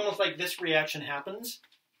 It's almost like this reaction happens,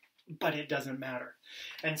 but it doesn't matter.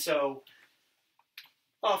 And so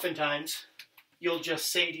oftentimes you'll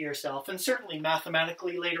just say to yourself, and certainly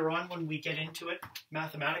mathematically later on when we get into it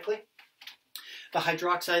mathematically, the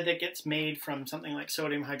hydroxide that gets made from something like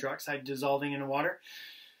sodium hydroxide dissolving in water,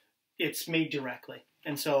 it's made directly.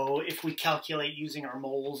 And so if we calculate using our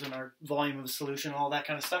moles and our volume of the solution and all that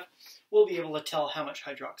kind of stuff, we'll be able to tell how much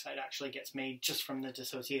hydroxide actually gets made just from the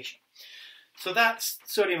dissociation. So that's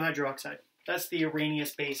sodium hydroxide. That's the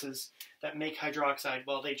Arrhenius bases that make hydroxide.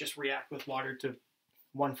 Well, they just react with water to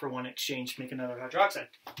one-for-one exchange to make another hydroxide.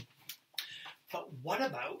 But what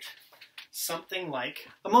about something like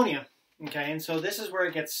ammonia? Okay, and so this is where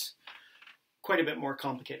it gets quite a bit more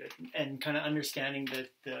complicated, and kind of understanding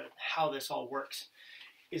the how this all works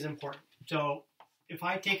is important. So if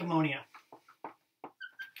I take ammonia,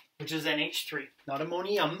 which is NH3, not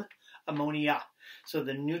ammonium, ammonia, so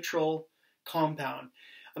the neutral compound.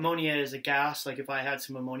 Ammonia is a gas. Like if I had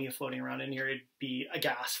some ammonia floating around in here, it'd be a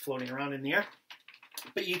gas floating around in the air.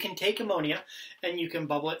 But you can take ammonia and you can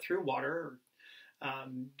bubble it through water, or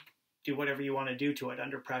do whatever you want to do to it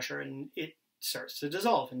under pressure, and it starts to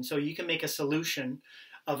dissolve. And so you can make a solution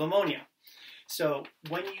of ammonia. So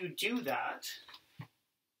when you do that,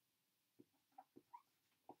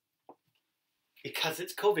 because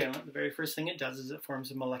it's covalent, the very first thing it does is it forms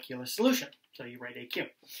a molecular solution. So you write AQ.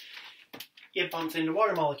 It bumps into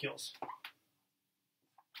water molecules.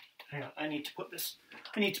 Hang on, I need to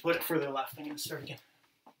put it further left. I'm going to start again.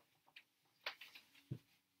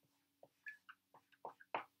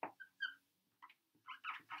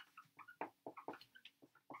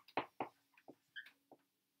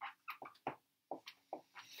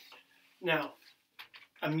 Now,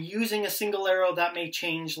 I'm using a single arrow. That may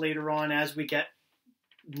change later on as we get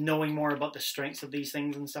knowing more about the strengths of these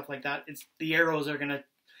things and stuff like that. The arrows are going to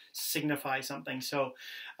signify something. So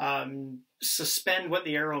suspend what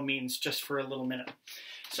the arrow means just for a little minute.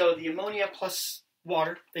 So the ammonia plus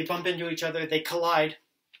water, they bump into each other, they collide.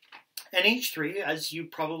 NH3, as you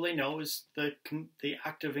probably know, is the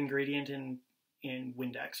active ingredient in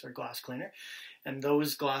Windex or glass cleaner. And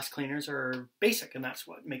those glass cleaners are basic, and that's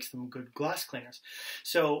what makes them good glass cleaners.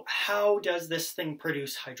 So how does this thing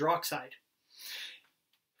produce hydroxide?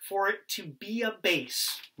 For it to be a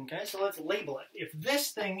base, okay, so let's label it. If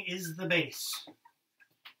this thing is the base,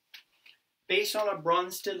 based on a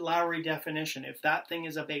Bronsted-Lowry definition, if that thing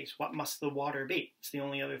is a base, what must the water be? It's the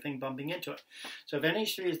only other thing bumping into it. So if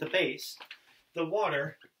NH3 is the base, the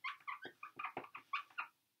water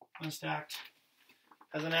must act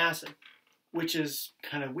as an acid, which is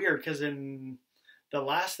kind of weird because in the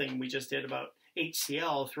last thing we just did about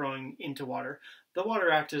HCl throwing into water, the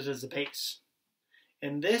water acted as a base.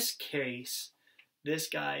 In this case, this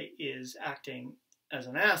guy is acting as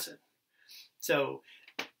an acid. So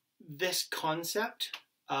this concept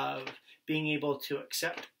of being able to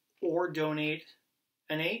accept or donate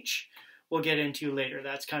an H we'll get into later.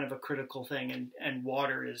 That's kind of a critical thing, and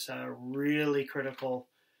water is a really critical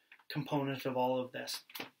component of all of this.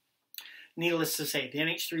 Needless to say, the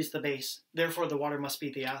NH3 is the base, therefore the water must be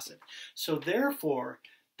the acid. So therefore,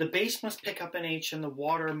 the base must pick up an H and the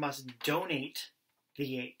water must donate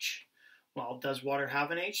the H. Well, does water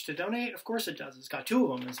have an H to donate? Of course it does. It's got two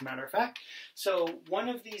of them, as a matter of fact. So one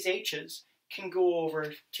of these H's can go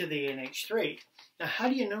over to the NH3. Now, how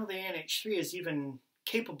do you know the NH3 is even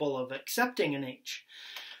capable of accepting an H?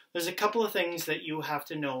 There's a couple of things that you have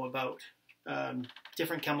to know about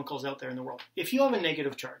different chemicals out there in the world. If you have a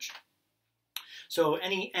negative charge, so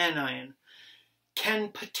any anion can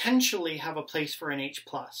potentially have a place for an H+,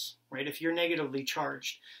 right? If you're negatively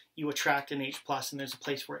charged, you attract an H+, and there's a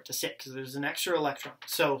place for it to sit because there's an extra electron.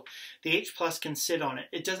 So the H+ can sit on it.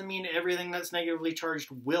 It doesn't mean everything that's negatively charged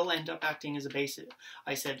will end up acting as a base.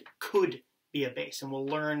 I said could be a base, and we'll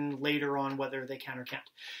learn later on whether they can or can't.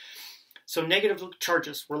 So negative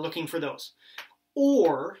charges, we're looking for those.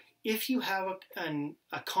 Or if you have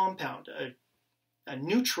a compound, a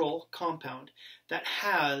neutral compound that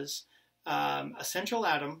has a central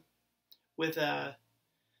atom with a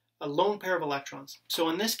lone pair of electrons. So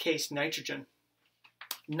in this case, nitrogen.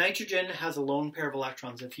 Nitrogen has a lone pair of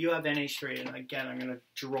electrons. If you have NH3, and again, I'm going to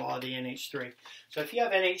draw the NH3. So if you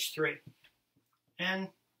have NH3, and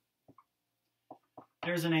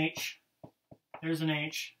there's an H, there's an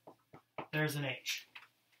H, there's an H.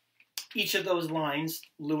 Each of those lines,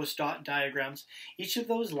 Lewis dot diagrams, each of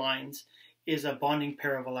those lines is a bonding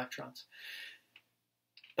pair of electrons.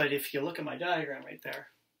 But if you look at my diagram right there,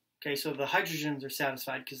 okay, so the hydrogens are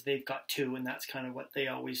satisfied because they've got two, and that's kind of what they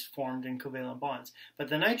always formed in covalent bonds. But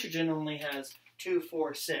the nitrogen only has 2,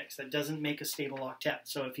 4, 6. That doesn't make a stable octet.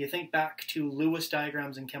 So if you think back to Lewis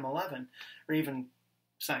diagrams in Chem 11, or even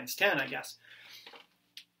Science 10, I guess,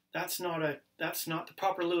 that's not the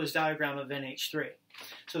proper Lewis diagram of NH3.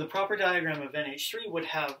 So the proper diagram of NH3 would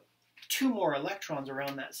have 2 more electrons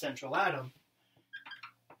around that central atom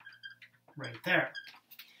right there.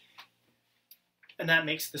 And that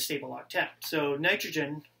makes the stable octet. So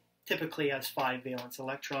nitrogen typically has 5 valence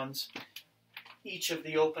electrons. Each of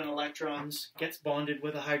the open electrons gets bonded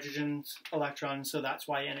with a hydrogen's electron, so that's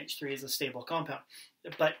why NH3 is a stable compound.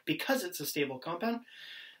 But because it's a stable compound,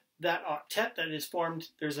 that octet that is formed,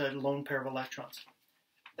 there's a lone pair of electrons.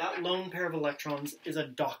 That lone pair of electrons is a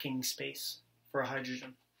docking space for a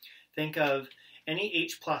hydrogen. Think of any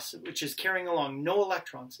H+, which is carrying along no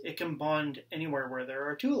electrons. It can bond anywhere where there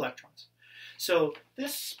are 2 electrons. So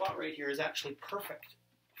this spot right here is actually perfect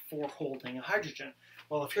for holding a hydrogen.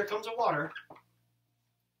 Well, if here comes a water,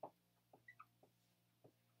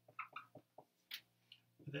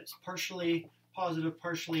 with its partially positive,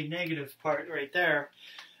 partially negative part right there,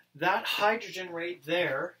 that hydrogen right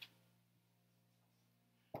there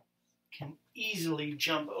can easily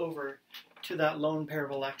jump over to that lone pair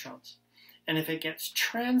of electrons. And if it gets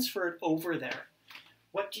transferred over there,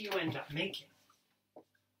 what do you end up making?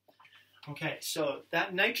 Okay, so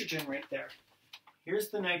that nitrogen right there, here's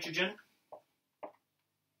the nitrogen.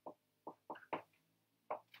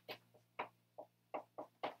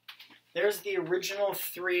 There's the original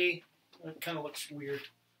 3, it kind of looks weird.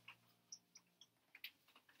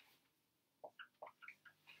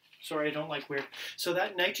 Sorry, I don't like weird. So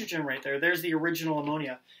that nitrogen right there, there's the original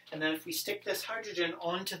ammonia. And then if we stick this hydrogen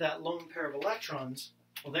onto that lone pair of electrons,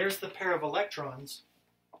 well, there's the pair of electrons,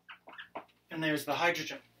 and there's the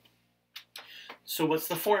hydrogen. So what's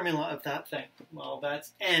the formula of that thing? Well,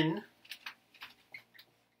 that's N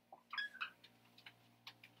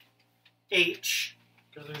H,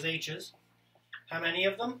 because there's H's. How many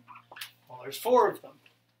of them? Well, there's 4 of them.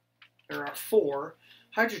 There are 4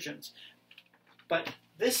 hydrogens. But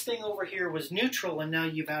this thing over here was neutral, and now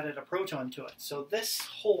you've added a proton to it. So this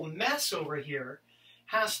whole mess over here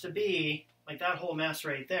has to be, like that whole mess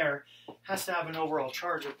right there, has to have an overall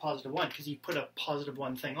charge of +1, because you put a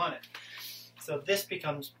 +1 thing on it. So this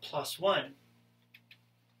becomes +1.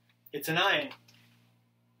 It's an ion.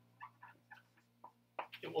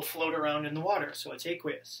 It will float around in the water, so it's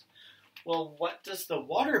aqueous. Well, what does the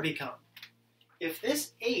water become? If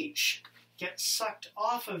this H gets sucked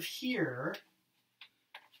off of here,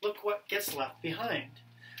 look what gets left behind.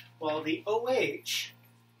 Well, the OH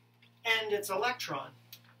and its electron.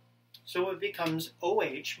 So it becomes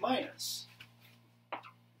OH minus.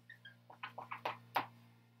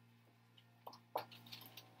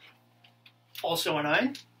 Also an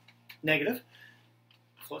ion, negative,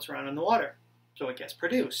 floats around in the water. So it gets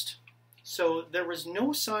produced. So there was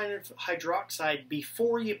no sign of hydroxide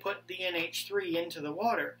before you put the NH3 into the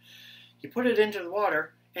water. You put it into the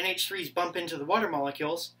water, NH3s bump into the water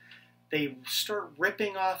molecules, they start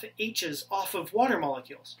ripping off H's off of water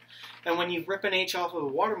molecules. And when you rip an H off of a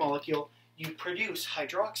water molecule, you produce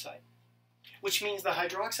hydroxide. Which means the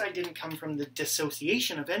hydroxide didn't come from the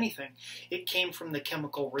dissociation of anything. It came from the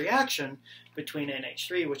chemical reaction between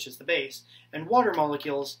NH3, which is the base, and water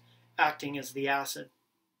molecules acting as the acid,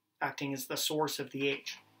 acting as the source of the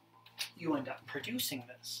H. You end up producing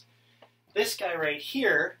this. This guy right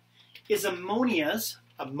here is ammonia's.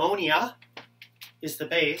 Ammonia is the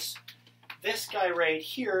base. This guy right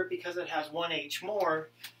here, because it has 1 H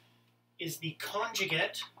more, is the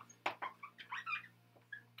conjugate.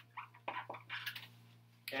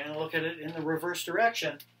 Okay, and look at it in the reverse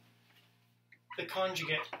direction. The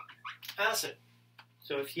conjugate acid.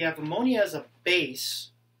 So if you have ammonia as a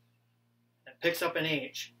base, it picks up an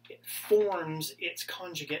H, it forms its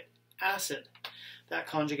conjugate acid. That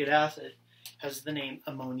conjugate acid has the name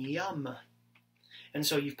ammonium. And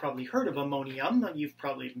so you've probably heard of ammonium. You've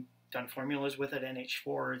probably done formulas with it.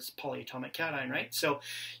 NH4 is polyatomic cation, right? So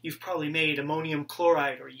you've probably made ammonium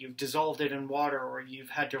chloride, or you've dissolved it in water, or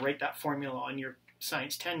you've had to write that formula on your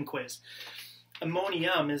Science 10 quiz.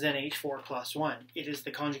 Ammonium is NH4 plus 1. It is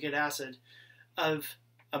the conjugate acid of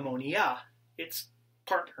ammonia, its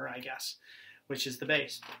partner, I guess, which is the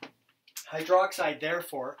base. Hydroxide,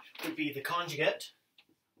 therefore, would be the conjugate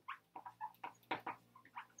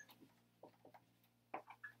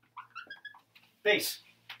base.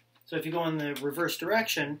 So if you go in the reverse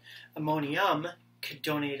direction, ammonium could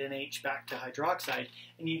donate an H back to hydroxide,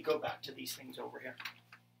 and you'd go back to these things over here.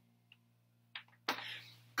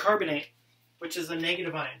 Carbonate, which is a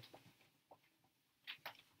negative ion.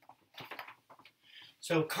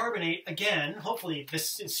 So carbonate, again, hopefully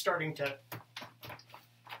this is starting to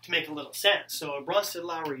make a little sense. So a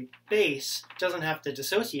Bronsted-Lowry base doesn't have to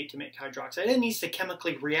dissociate to make hydroxide. It needs to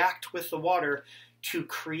chemically react with the water to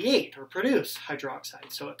create or produce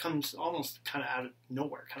hydroxide. So it comes almost kind of out of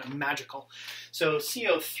nowhere, kind of magical. So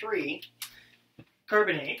CO3,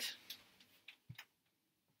 carbonate,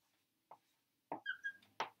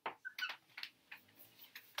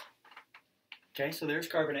 okay, so there's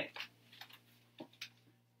carbonate.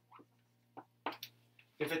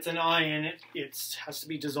 If it's an ion, it has to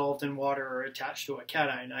be dissolved in water or attached to a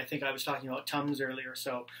cation. I think I was talking about Tums earlier,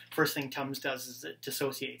 so first thing Tums does is it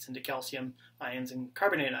dissociates into calcium ions and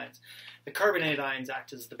carbonate ions. The carbonate ions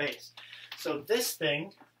act as the base. So this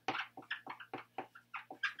thing,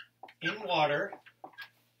 in water,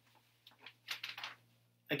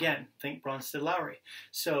 again, think Bronsted-Lowry.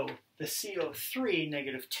 So the CO3,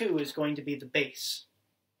 -2, is going to be the base.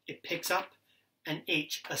 It picks up an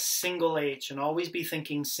H, a single H, and always be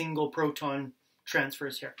thinking single proton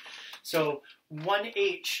transfers here. So 1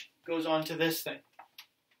 H goes on to this thing.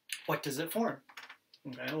 What does it form?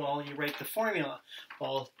 Okay, well, you write the formula.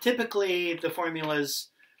 Well, typically the formulas,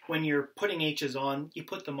 when you're putting H's on, you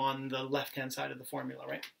put them on the left-hand side of the formula,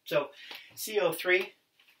 right? So CO3,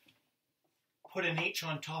 put an H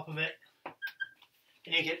on top of it,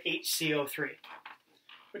 and you get HCO3.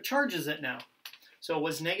 What charge is it now? So it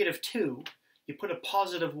was -2. You put a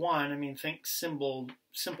 +1, I mean, think simple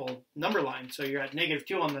number line. So you're at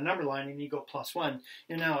 -2 on the number line, and you go +1.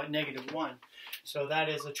 You're now at -1. So that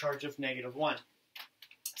is a charge of -1.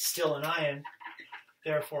 Still an ion,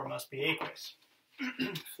 therefore must be aqueous,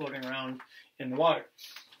 floating around in the water.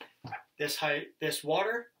 This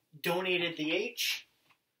water donated the H,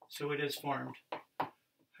 so it is formed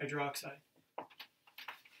hydroxide.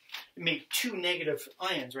 it made two negative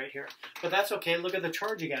ions right here. But that's okay. Look at the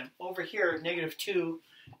charge again. Over here, -2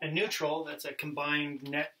 and neutral, that's a combined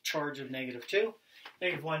net charge of -2.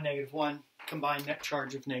 -1, -1, combined net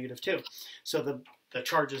charge of -2. So the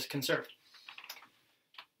charge is conserved.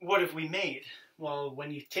 What have we made? Well,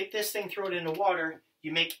 when you take this thing, throw it into water,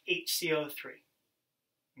 you make HCO3.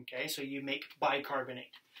 Okay, so you make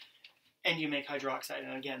bicarbonate. And you make hydroxide.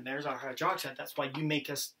 And again, there's our hydroxide. That's why you make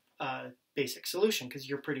a basic solution, because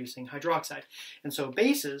you're producing hydroxide. And so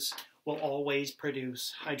bases will always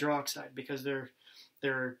produce hydroxide because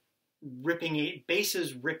they're ripping,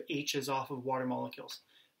 bases rip H's off of water molecules,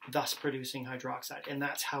 thus producing hydroxide. And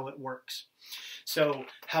that's how it works. So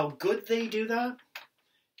how good they do that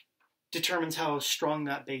determines how strong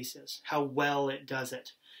that base is, how well it does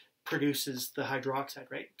it, produces the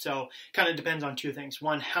hydroxide, right? So kind of depends on two things.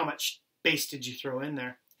 One, how much base did you throw in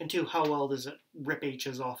there? And two, how well does it rip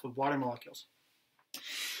H's off of water molecules?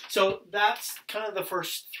 So that's kind of the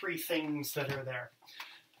first three things that are there.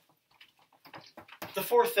 The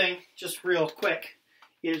fourth thing, just real quick,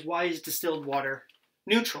 is why is distilled water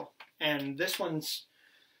neutral? And this one's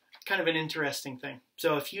kind of an interesting thing.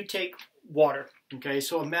 So if you take water, okay,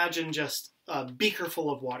 so imagine just a beaker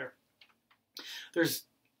full of water. There's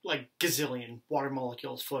like gazillion water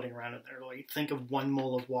molecules floating around in there. Like think of 1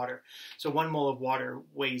 mole of water. So 1 mole of water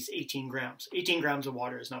weighs 18 grams. 18 grams of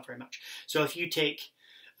water is not very much. So if you take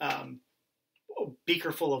a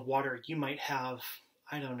beaker full of water, you might have,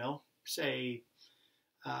 I don't know, say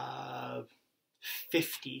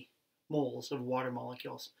 50 moles of water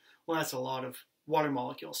molecules. Well, that's a lot of water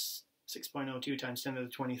molecules. 6.02 times 10 to the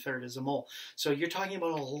 23rd is a mole. So you're talking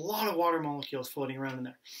about a lot of water molecules floating around in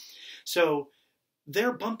there. So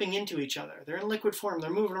they're bumping into each other. They're in liquid form. They're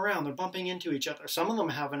moving around. They're bumping into each other. Some of them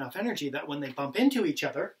have enough energy that when they bump into each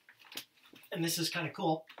other, and this is kind of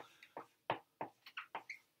cool,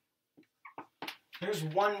 there's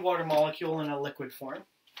one water molecule in a liquid form,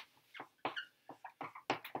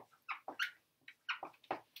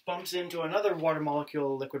 bumps into another water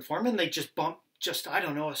molecule in liquid form, and they just bump just, I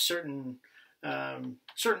don't know, a certain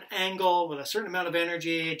angle with a certain amount of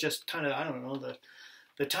energy. Just kind of, I don't know,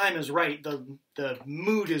 the time is right, the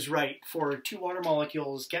mood is right for two water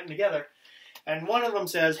molecules getting together. And one of them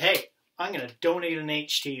says, hey, I'm going to donate an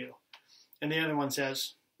H to you. And the other one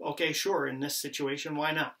says, okay, sure, in this situation,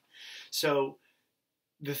 why not? So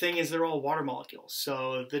the thing is, they're all water molecules.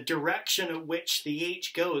 So the direction at which the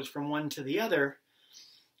H goes from one to the other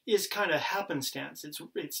is kind of happenstance.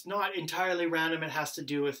 It's not entirely random. It has to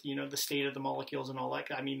do with, you know, the state of the molecules and all that.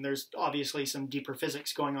 I mean, there's obviously some deeper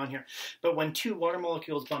physics going on here. But when two water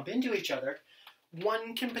molecules bump into each other,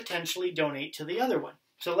 one can potentially donate to the other one.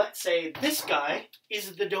 So let's say this guy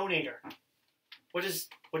is the donator. What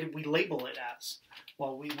did we label it as?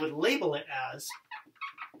 Well, we would label it as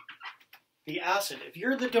the acid. If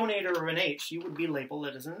you're the donator of an H, you would be labeled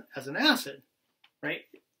it as an acid, right?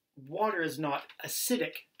 Water is not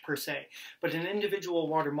acidic per se, but an individual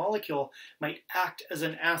water molecule might act as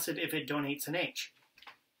an acid if it donates an H.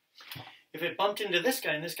 If it bumped into this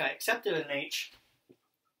guy and this guy accepted an H,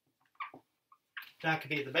 that could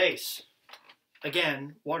be the base.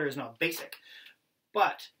 Again, water is not basic,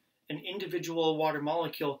 but an individual water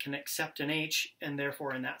molecule can accept an H and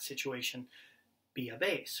therefore in that situation be a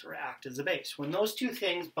base or act as a base. When those two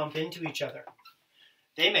things bump into each other,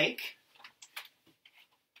 they make,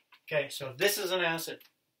 okay, so this is an acid.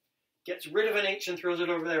 Gets rid of an H and throws it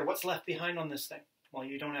over there. What's left behind on this thing? Well,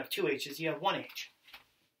 you don't have two H's, you have one H.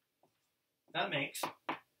 That makes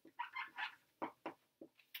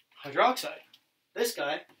hydroxide. This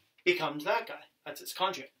guy becomes that guy. That's its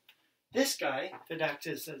conjugate. This guy, if it acts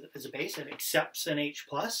as a base, it accepts an H+.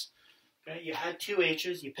 Okay, you had two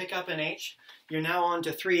H's, you pick up an H, you're now on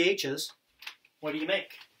to three H's. What do you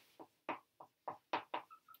make?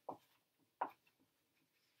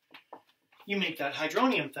 You make that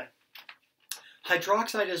hydronium thing.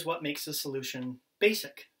 Hydroxide is what makes the solution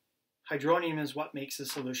basic. Hydronium is what makes the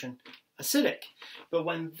solution acidic. But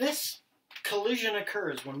when this collision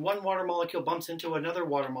occurs, when one water molecule bumps into another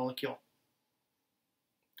water molecule,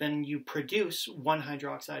 then you produce one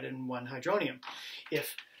hydroxide and one hydronium.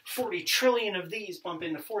 If 40 trillion of these bump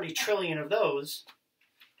into 40 trillion of those,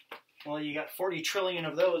 well, you got 40 trillion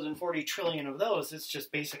of those and 40 trillion of those. It's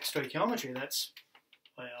just basic stoichiometry. That's,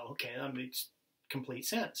 well, okay, that makes complete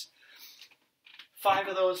sense. 5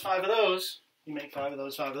 of those, you make 5 of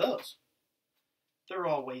those, 5 of those. They're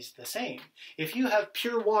always the same. If you have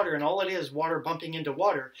pure water and all it is water bumping into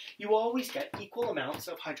water, you always get equal amounts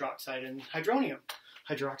of hydroxide and hydronium.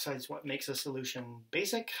 Hydroxide is what makes a solution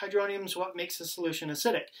basic. Hydronium is what makes a solution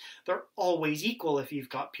acidic. They're always equal if you've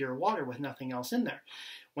got pure water with nothing else in there.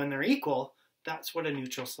 When they're equal, that's what a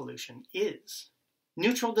neutral solution is.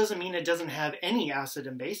 Neutral doesn't mean it doesn't have any acid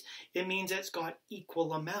and base. It means it's got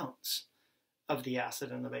equal amounts of the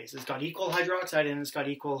acid and the base. It's got equal hydroxide and it's got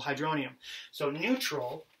equal hydronium. So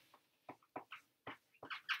neutral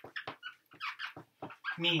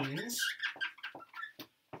means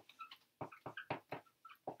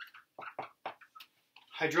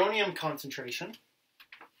hydronium concentration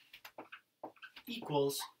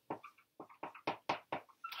equals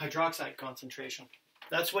hydroxide concentration.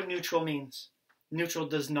 That's what neutral means. Neutral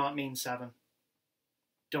does not mean 7.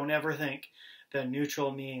 Don't ever think that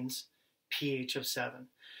neutral means pH of 7.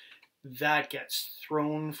 That gets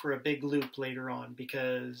thrown for a big loop later on,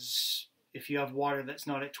 because if you have water that's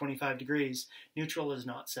not at 25 degrees, neutral is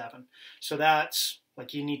not 7. So that's,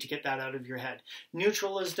 like, you need to get that out of your head.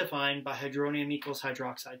 Neutral is defined by hydronium equals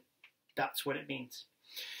hydroxide. That's what it means.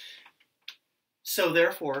 So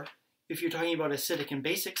therefore, if you're talking about acidic and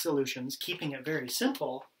basic solutions, keeping it very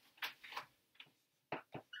simple,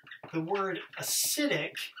 the word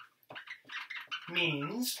acidic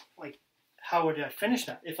means, like, how would I finish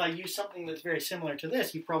that? If I use something that's very similar to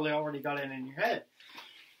this, you probably already got it in your head.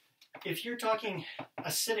 If you're talking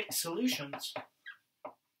acidic solutions,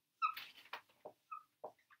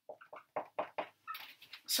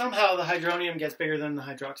 somehow the hydronium gets bigger than the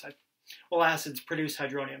hydroxide. Well, acids produce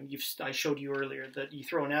hydronium. I showed you earlier that you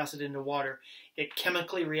throw an acid into water, it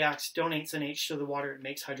chemically reacts, donates an H to the water, it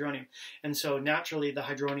makes hydronium. And so naturally the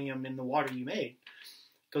hydronium in the water you made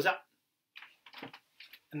goes up.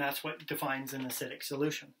 And that's what defines an acidic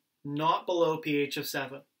solution. Not below pH of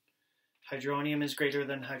 7. Hydronium is greater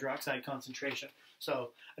than hydroxide concentration.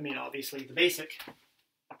 So, I mean, obviously the basic,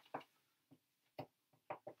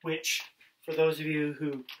 which, for those of you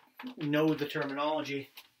who know the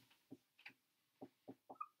terminology,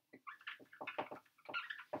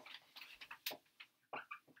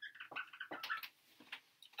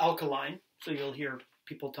 alkaline, so you'll hear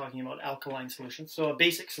people talking about alkaline solutions. So a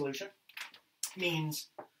basic solution means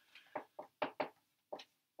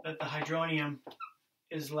that the hydronium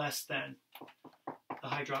is less than the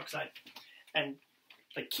hydroxide. And,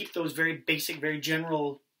 like, keep those very basic, very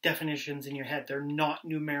general definitions in your head. They're not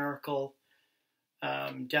numerical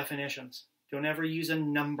definitions. Don't ever use a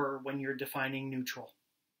number when you're defining neutral,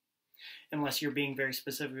 unless you're being very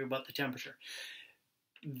specific about the temperature.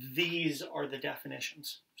 These are the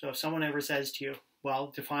definitions. So if someone ever says to you,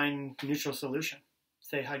 well, define neutral solution,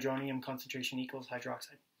 say hydronium concentration equals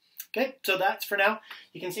hydroxide. Okay, so that's for now.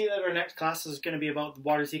 You can see that our next class is going to be about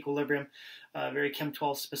water's equilibrium, very Chem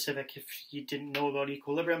 12 specific. If you didn't know about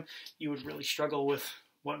equilibrium, you would really struggle with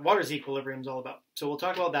what water's equilibrium is all about. So we'll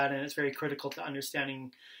talk about that, and it's very critical to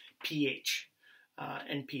understanding pH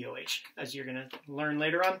and pOH, as you're going to learn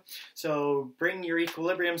later on. So bring your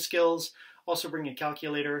equilibrium skills. Also bring a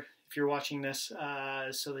calculator if you're watching this,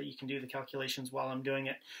 so that you can do the calculations while I'm doing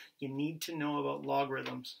it. You need to know about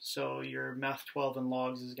logarithms, so your Math 12 and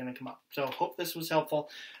logs is going to come up. So hope this was helpful.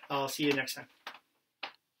 I'll see you next time.